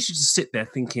 And I always used to sit there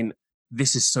thinking,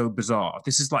 this is so bizarre.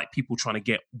 This is like people trying to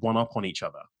get one up on each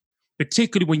other,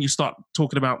 particularly when you start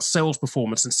talking about sales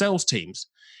performance and sales teams.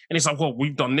 And it's like, well,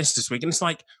 we've done this week. And it's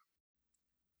like,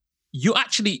 you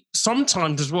actually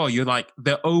sometimes as well, you're like,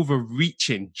 they're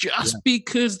overreaching just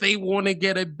because they want to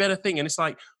get a better thing. And it's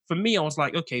like, for me, I was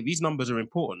like, okay, these numbers are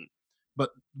important.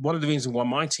 But one of the reasons why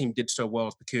my team did so well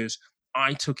is because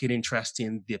I took an interest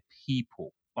in the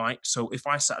people, right? So if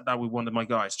I sat down with one of my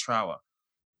guys, Trower,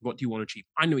 what do you want to achieve?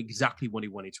 I knew exactly what he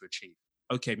wanted to achieve.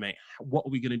 Okay, mate, what are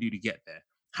we going to do to get there?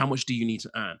 How much do you need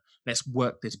to earn? Let's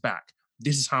work this back.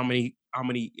 This is how many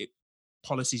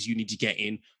policies you need to get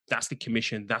in. That's the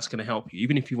commission. That's going to help you.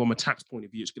 Even if you're from a tax point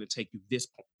of view, it's going to take you this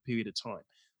period of time.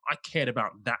 I cared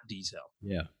about that detail.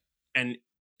 Yeah. And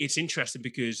it's interesting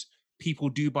because people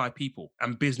do buy people,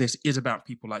 and business is about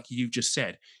people, like you've just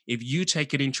said. If you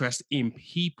take an interest in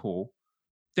people,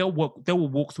 they will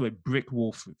walk through a brick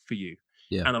wall for you.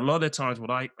 Yeah. And a lot of the times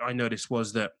what I noticed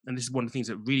was that, and this is one of the things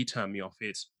that really turned me off,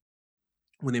 is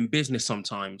within business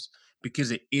sometimes,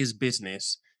 because it is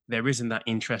business, there isn't that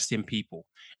interest in people.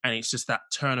 And it's just that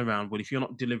turnaround. Well, if you're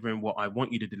not delivering what I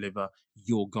want you to deliver,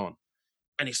 you're gone.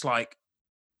 And it's like,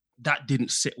 that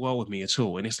didn't sit well with me at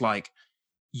all. And it's like,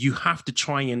 you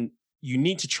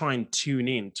need to try and tune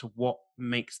in to what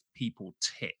makes people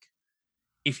tick.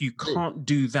 If you can't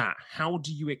do that, how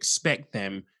do you expect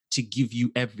them to give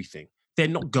you everything? They're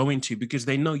not going to, because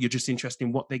they know you're just interested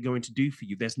in what they're going to do for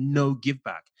you. There's no give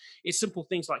back. It's simple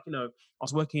things like, I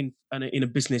was working in a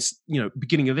business,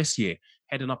 beginning of this year,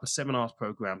 heading up a seminars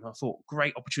program. I thought,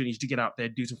 great opportunities to get out there,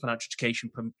 do some financial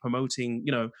education, promoting,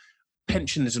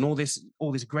 pensions and all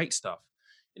this great stuff.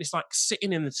 And it's like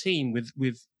sitting in the team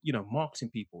with marketing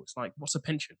people. It's like, what's a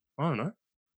pension? I don't know.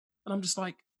 And I'm just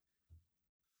like,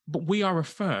 but we are a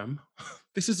firm.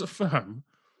 This is a firm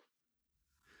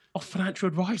of financial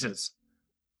advisors.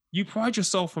 You pride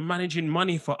yourself on managing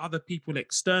money for other people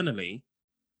externally,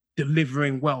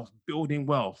 delivering wealth, building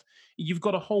wealth. You've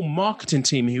got a whole marketing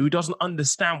team here who doesn't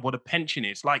understand what a pension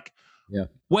is. Like,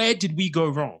 where did we go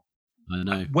wrong? I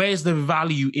know. Where's the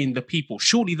value in the people?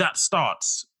 Surely that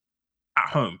starts at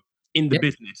home, in the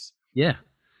business. Yeah.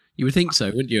 You would think so,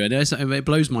 wouldn't you? And it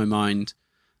blows my mind.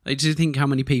 I just think how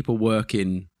many people work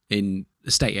in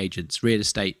estate agents, real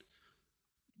estate,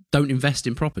 don't invest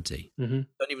in property. Mm-hmm.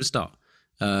 Don't even start.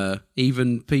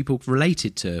 Even people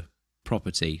related to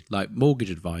property, like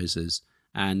mortgage advisors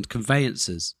and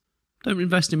conveyancers, don't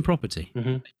invest in property.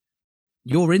 Mm-hmm.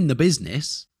 You're in the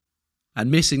business and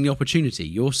missing the opportunity.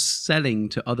 You're selling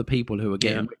to other people who are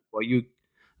getting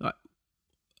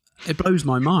it blows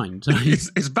my mind.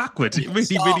 It's backwards. It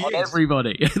really, really is.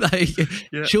 Everybody.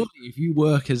 Surely, if you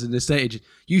work as an estate agent,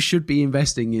 you should be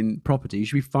investing in property. You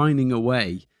should be finding a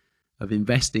way of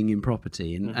investing in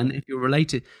property. And if you're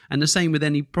related, and the same with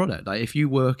any product. Like if you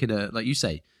work in like you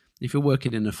say, if you're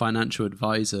working in a financial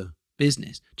advisor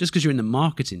business, just because you're in the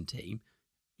marketing team,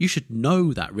 you should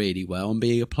know that really well and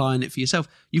be applying it for yourself.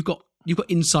 You've got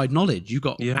inside knowledge. You've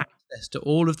got access to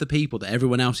all of the people that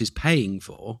everyone else is paying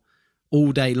for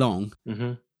all day long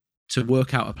to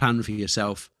work out a plan for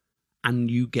yourself, and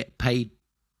you get paid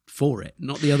for it,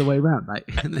 not the other way around. Like,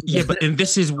 and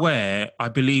this is where I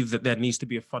believe that there needs to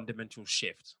be a fundamental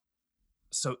shift.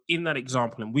 So in that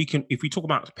example, and if we talk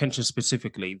about pensions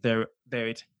specifically, there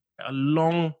is a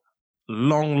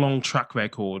long track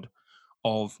record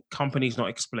of companies not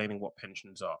explaining what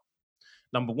pensions are.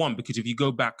 Number one, because if you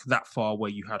go back that far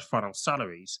where you had final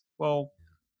salaries, well,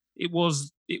 it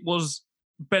was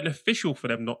beneficial for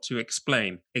them not to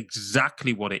explain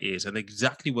exactly what it is and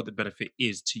exactly what the benefit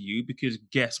is to you, because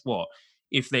guess what?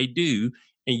 If they do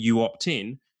and you opt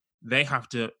in, they have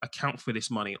to account for this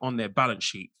money on their balance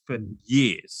sheet for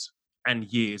years and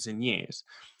years and years.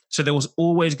 So there was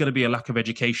always going to be a lack of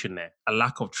education there, a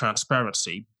lack of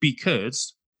transparency,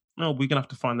 because we're going to have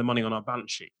to find the money on our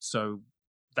balance sheet. So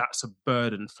that's a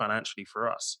burden financially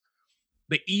for us.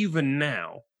 But even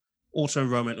now, auto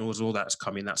enrollment rules, all that's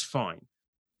coming, that's fine.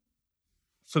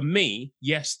 For me,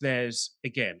 yes, there's,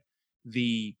 again,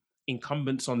 the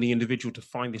incumbents on the individual to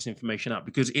find this information out,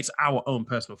 because it's our own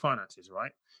personal finances,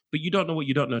 right? But you don't know what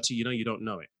you don't know till you know you don't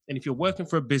know it. And if you're working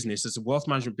for a business, as a wealth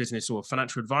management business or a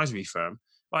financial advisory firm,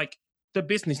 like, the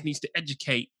business needs to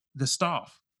educate the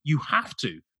staff. You have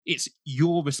to. It's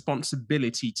your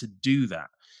responsibility to do that.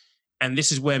 And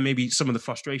this is where maybe some of the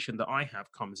frustration that I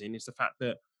have comes in, is the fact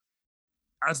that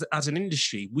as an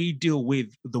industry, we deal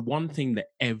with the one thing that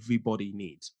everybody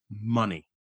needs: money.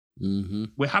 Mm-hmm.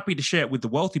 We're happy to share it with the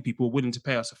wealthy people who are willing to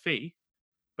pay us a fee.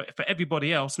 But for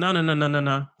everybody else, no.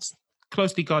 It's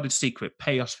closely guarded secret.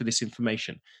 Pay us for this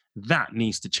information. That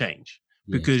needs to change,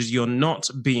 because you're not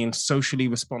being socially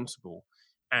responsible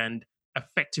and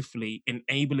effectively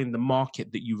enabling the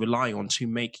market that you rely on to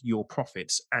make your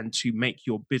profits and to make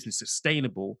your business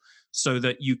sustainable, so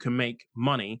that you can make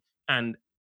money and,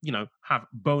 have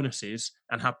bonuses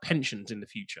and have pensions in the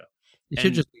future. It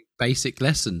should just be basic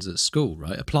lessons at school,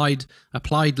 right?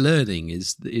 Applied learning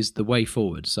is the way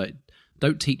forward. So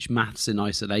don't teach maths in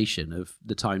isolation of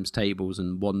the times tables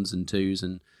and ones and twos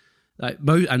and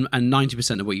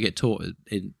 90% of what you get taught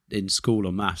in school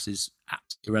on maths is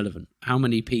absolutely irrelevant. How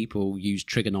many people use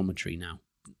trigonometry now?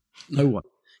 No one.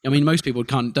 I mean, most people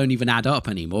don't even add up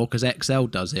anymore because Excel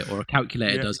does it, or a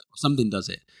calculator does it, or something does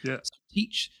it. Yeah. So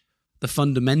teach the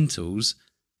fundamentals,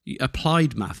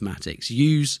 applied mathematics.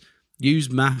 Use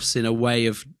maths in a way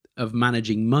of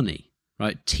managing money,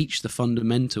 right? Teach the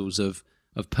fundamentals of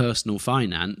personal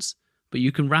finance, but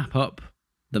you can wrap up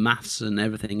the maths and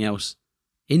everything else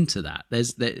into that.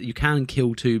 You can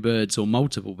kill two birds or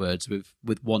multiple birds with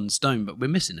one stone, but we're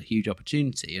missing a huge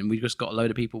opportunity, and we've just got a load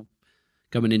of people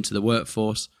coming into the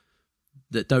workforce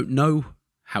that don't know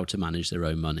how to manage their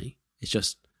own money. It's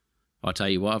just, I'll tell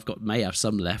you what, may have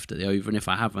some left at the over, and if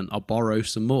I haven't, I'll borrow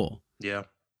some more. Yeah.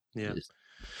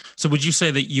 So would you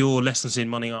say that your lessons in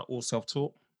money are all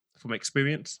self-taught, from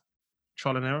experience,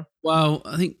 trial and error? Well,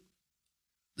 I think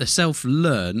they're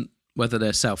self-learned, whether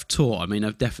they're self-taught. I mean,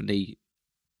 I've definitely...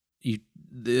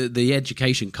 the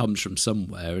education comes from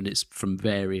somewhere, and it's from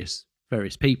various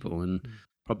people, and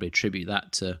probably attribute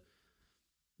that to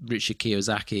Richard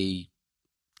Kiyosaki,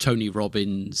 Tony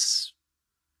Robbins,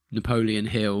 Napoleon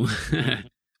Hill,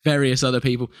 various other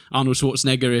people, Arnold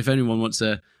Schwarzenegger. If anyone wants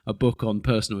a book on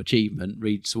personal achievement,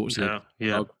 read Schwarzenegger.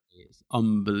 Yeah. It's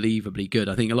unbelievably good.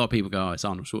 I think a lot of people go, oh, it's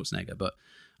Arnold Schwarzenegger, but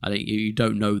I think you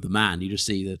don't know the man, you just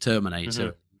see the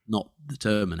Terminator. Not the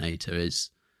Terminator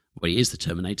he is the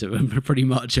Terminator, pretty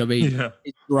much. I mean,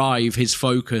 his drive, his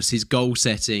focus, his goal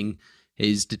setting,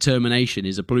 his determination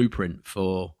is a blueprint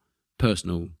for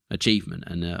personal achievement,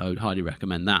 and I would highly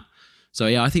recommend that. So,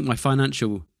 I think my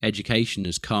financial education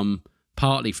has come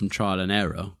partly from trial and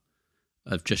error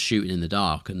of just shooting in the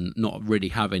dark and not really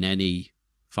having any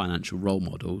financial role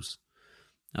models.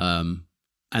 And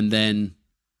then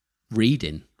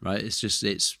reading, right?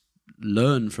 It's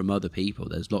learn from other people.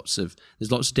 There's lots of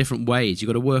different ways. You've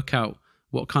got to work out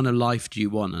what kind of life do you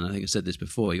want. And I think I said this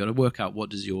before, you've got to work out what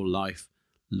does your life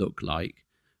look like,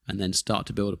 and then start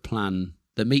to build a plan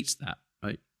that meets that,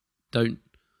 right?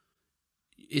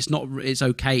 It's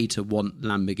okay to want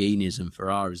Lamborghinis and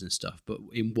Ferraris and stuff, but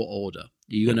in what order? Are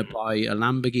you going to buy a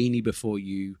Lamborghini before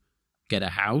you get a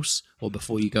house, or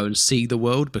before you go and see the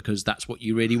world because that's what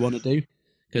you really want to do?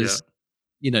 Because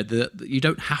you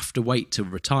don't have to wait till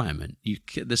retirement.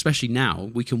 Especially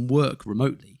now, we can work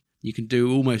remotely. You can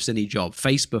do almost any job.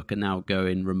 Facebook are now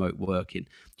going remote working.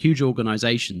 Huge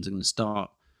organizations are going to start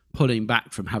pulling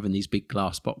back from having these big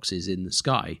glass boxes in the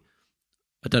sky.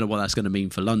 I don't know what that's going to mean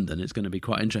for London. It's going to be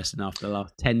quite interesting after the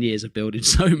last 10 years of building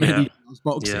so many glass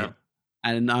boxes. Yeah.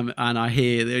 And I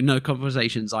hear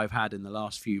conversations I've had in the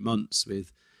last few months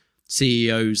with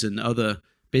CEOs and other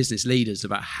business leaders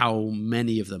about how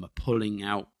many of them are pulling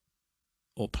out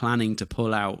or planning to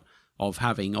pull out of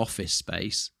having office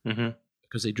space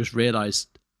because they just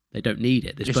realised they don't need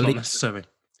it. It's not necessary.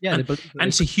 Yeah, and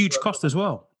it's a huge cost as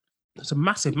well. It's a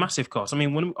massive, massive cost. I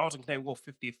mean, when I was on Canary Wharf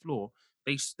 50th floor,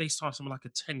 they started something like a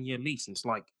 10-year lease, and it's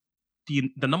like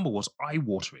the number was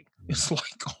eye-watering. It's like,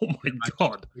 oh my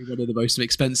God. One of the most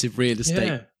expensive real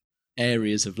estate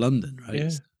areas of London, right? Yeah.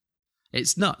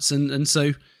 It's nuts. And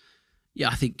so,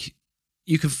 I think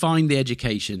you can find the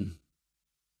education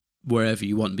wherever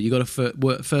you want, but you got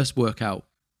to first work out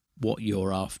what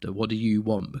you're after. What do you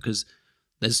want? Because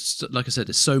there's, like I said,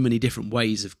 there's so many different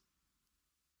ways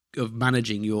of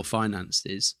managing your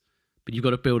finances, but you've got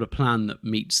to build a plan that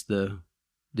meets the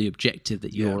objective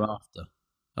that you're after.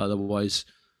 Otherwise,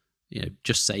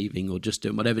 just saving or just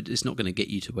doing whatever, it's not going to get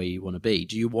you to where you want to be.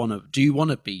 Do you want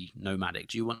to be nomadic?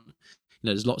 Do you want,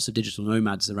 there's lots of digital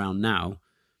nomads around now,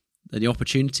 and the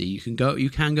opportunity, you can go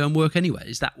and work anywhere.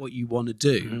 Is that what you want to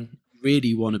do?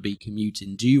 really want to be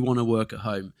commuting? Do you want to work at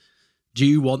home? Do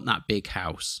you want that big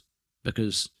house?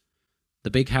 Because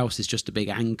the big house is just a big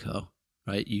anchor,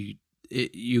 right?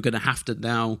 You're going to have to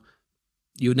now,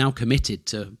 you're now committed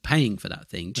to paying for that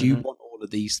thing. Do you want all of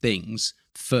these things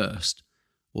first,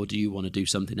 or do you want to do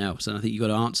something else? And I think you've got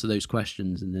to answer those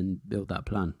questions and then build that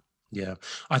plan. Yeah.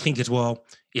 I think as well,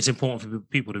 it's important for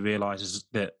people to realize is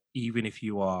that even if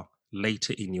you are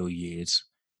later in your years,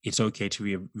 it's okay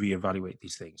to reevaluate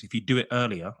these things. If you do it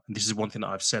earlier, and this is one thing that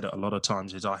I've said a lot of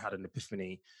times, is I had an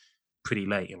epiphany pretty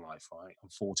late in life, right? I'm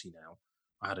 40 now.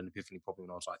 I had an epiphany probably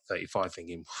when I was like 35,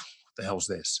 thinking, what the hell's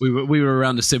this? We were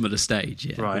around a similar stage,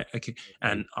 yeah. Right. Okay.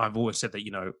 And I've always said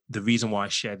that, the reason why I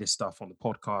share this stuff on the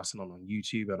podcast and on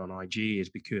YouTube and on IG is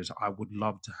because I would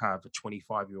love to have a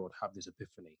 25-year-old have this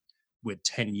epiphany with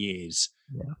 10 years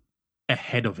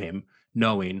ahead of him,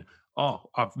 knowing, oh,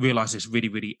 I've realized this really,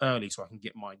 really early so I can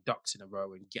get my ducks in a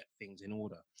row and get things in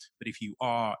order. But if you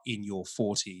are in your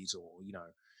 40s or,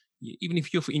 even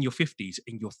if you're in your 50s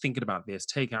and you're thinking about this,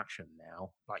 take action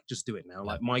now. Like, just do it now.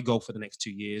 Like, my goal for the next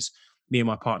 2 years, me and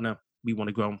my partner, we want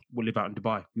to go and we'll live out in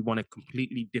Dubai. We want a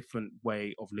completely different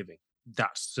way of living.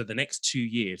 So the next 2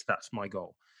 years, that's my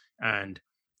goal. And,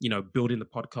 building the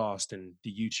podcast and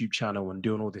the YouTube channel and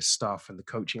doing all this stuff and the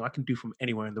coaching I can do from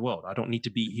anywhere in the world. I don't need to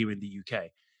be here in the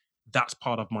UK. That's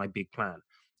part of my big plan.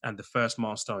 And the first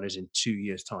milestone is in 2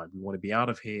 years' time. We want to be out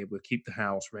of here. We'll keep the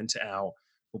house, rent it out,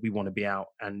 but we want to be out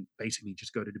and basically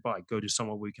just go to Dubai, go to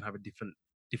somewhere where we can have a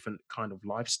different kind of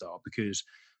lifestyle, because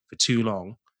for too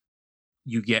long,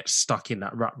 you get stuck in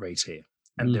that rat race here.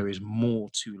 And there is more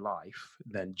to life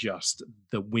than just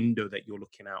the window that you're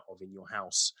looking out of in your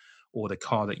house or the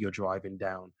car that you're driving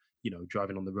down,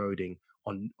 driving on the roading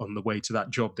on the way to that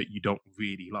job that you don't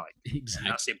really like. Exactly.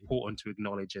 And that's important to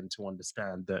acknowledge and to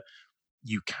understand that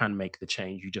you can make the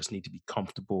change. You just need to be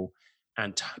comfortable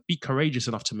and be courageous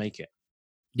enough to make it.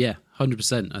 Yeah,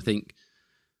 100%. I think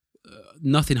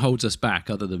nothing holds us back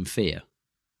other than fear.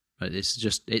 Right?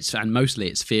 And mostly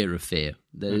it's fear of fear.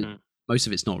 Most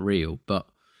of it's not real, but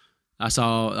that's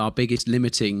our biggest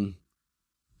limiting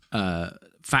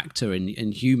factor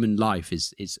in human life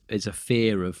is a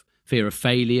fear of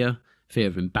failure, fear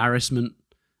of embarrassment,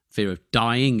 fear of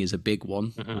dying is a big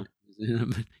one.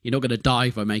 You're not going to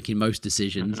die by making most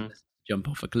decisions. Jump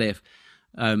off a cliff,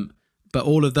 but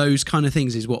all of those kind of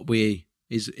things is what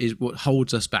is what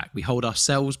holds us back. We hold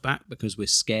ourselves back because we're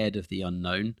scared of the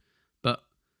unknown. But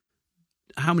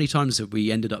how many times have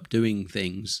we ended up doing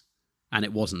things and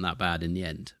it wasn't that bad in the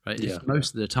end, right?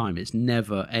 Most of the time, it's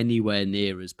never anywhere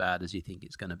near as bad as you think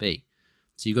it's going to be.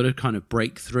 So you've got to kind of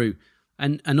break through.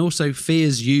 And also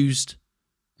fear's used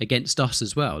against us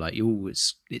as well. Like,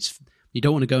 it's you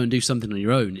don't want to go and do something on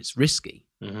your own. It's risky.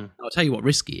 I'll tell you what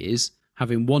risky is: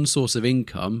 having one source of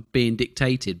income being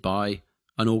dictated by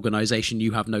an organization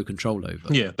you have no control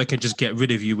over. Yeah, they can just get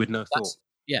rid of you with no thought.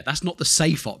 Yeah, that's not the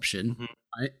safe option,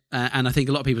 right? And I think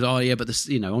a lot of people say, "Oh, yeah, but this,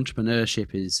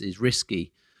 entrepreneurship is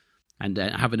risky, and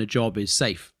having a job is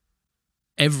safe."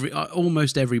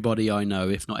 Almost everybody I know,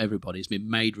 if not everybody, has been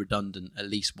made redundant at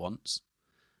least once,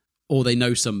 or they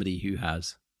know somebody who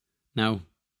has. Now,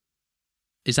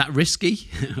 is that risky,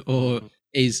 or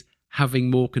is having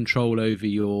more control over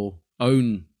your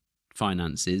own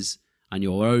finances and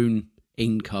your own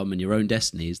income and your own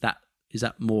destiny, is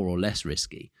that more or less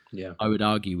risky? Yeah, I would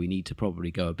argue we need to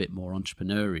probably go a bit more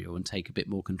entrepreneurial and take a bit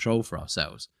more control for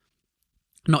ourselves.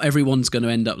 Not everyone's going to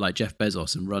end up like Jeff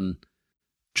Bezos and run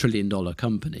trillion-dollar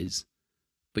companies,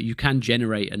 but you can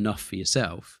generate enough for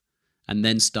yourself and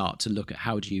then start to look at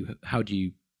how do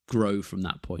you grow from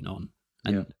that point on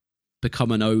and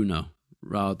become an owner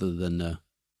rather than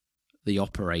the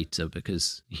operator,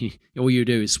 because all you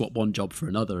do is swap one job for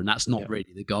another, and that's not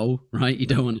really the goal, right? You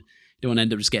don't want to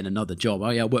end up just getting another job. Oh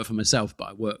yeah, I work for myself, but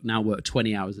I work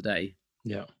 20 hours a day.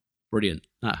 Yeah, brilliant.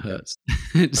 That hurts.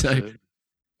 Absolutely.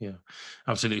 Yeah,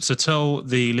 absolutely. So tell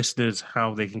the listeners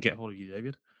how they can get hold of you,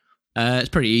 David. It's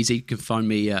pretty easy. You can find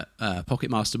me at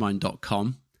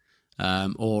pocketmastermind.com,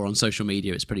 or on social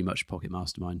media. It's pretty much Pocket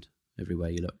Mastermind everywhere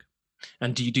you look.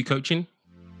 And do you do coaching?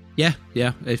 Yeah.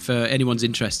 If anyone's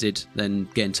interested, then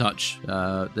get in touch.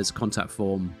 There's a contact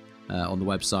form on the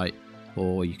website,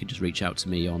 or you can just reach out to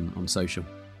me on social.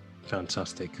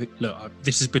 Fantastic. Look,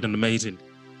 this has been an amazing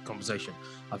conversation.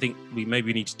 I think we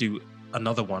maybe need to do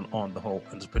another one on the whole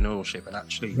entrepreneurship and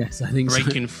actually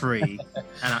breaking free and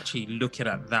actually looking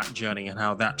at that journey and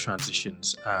how that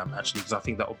transitions, because I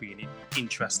think that will be an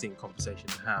interesting conversation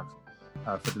to have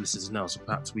for the listeners now. So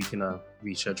perhaps we can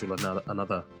reschedule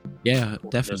another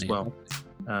definitely as well.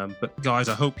 But guys,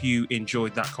 I hope you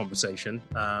enjoyed that conversation.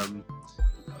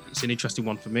 It's an interesting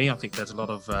one for me. I think there's a lot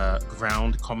of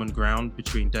common ground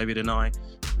between David and I,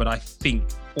 but I think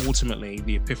ultimately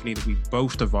the epiphany that we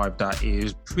both arrived at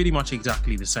is pretty much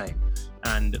exactly the same.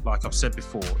 And like I've said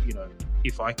before,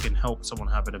 if I can help someone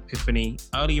have an epiphany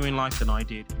earlier in life than I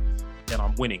did, then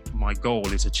I'm winning. My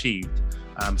goal is achieved.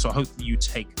 So I hope that you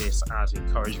take this as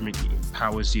encouragement. It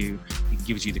empowers you. It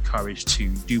gives you the courage to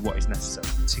do what is necessary,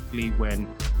 particularly when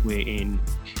we're in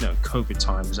COVID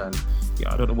times. And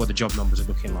I don't know what the job numbers are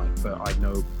looking like, but I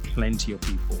know plenty of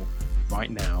people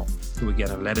right now who are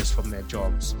getting letters from their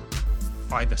jobs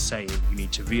either saying you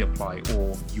need to reapply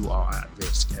or you are at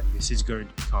risk. And this is going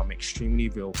to become extremely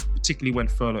real, particularly when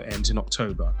furlough ends in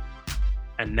October.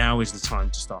 And now is the time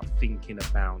to start thinking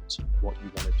about what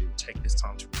you want to do. Take this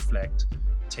time to reflect.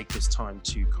 Take this time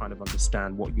to kind of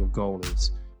understand what your goal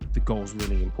is. The goal is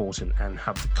really important, and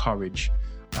have the courage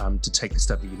to take the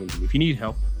step that you need. And if you need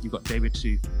help, you've got David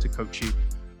to coach you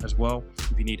as well.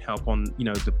 If you need help on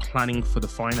the planning for the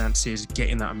finances,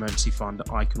 getting that emergency fund,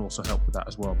 I can also help with that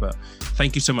as well. But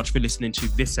thank you so much for listening to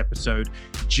this episode.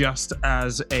 Just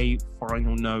as a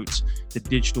final note, the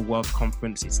Digital Wealth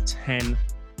Conference is 10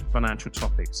 financial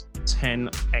topics, 10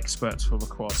 experts from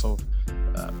across of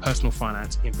personal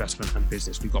finance, investment and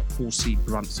business. We've got Paul C.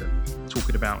 Brunson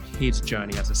talking about his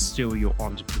journey as a serial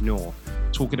entrepreneur,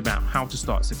 talking about how to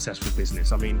start a successful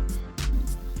business. I mean,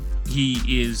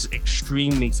 he is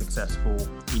extremely successful.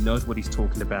 He knows what he's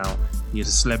talking about. He is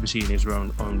a celebrity in his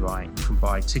own right. You can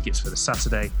buy tickets for the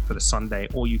Saturday, for the Sunday,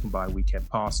 or you can buy a weekend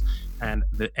pass. And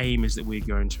the aim is that we're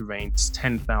going to raise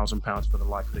 £10,000 for the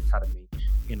Life Academy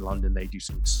in London. They do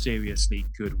some seriously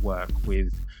good work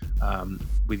with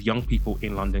young people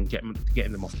in London,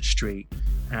 getting them off the street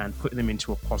and putting them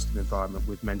into a positive environment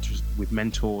with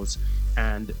mentors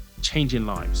and changing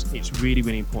lives. It's really,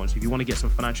 really important. So if you want to get some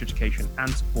financial education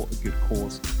and support a good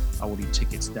cause, I will leave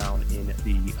tickets down in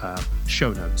the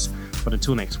show notes. But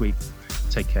until next week,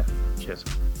 take care. Cheers.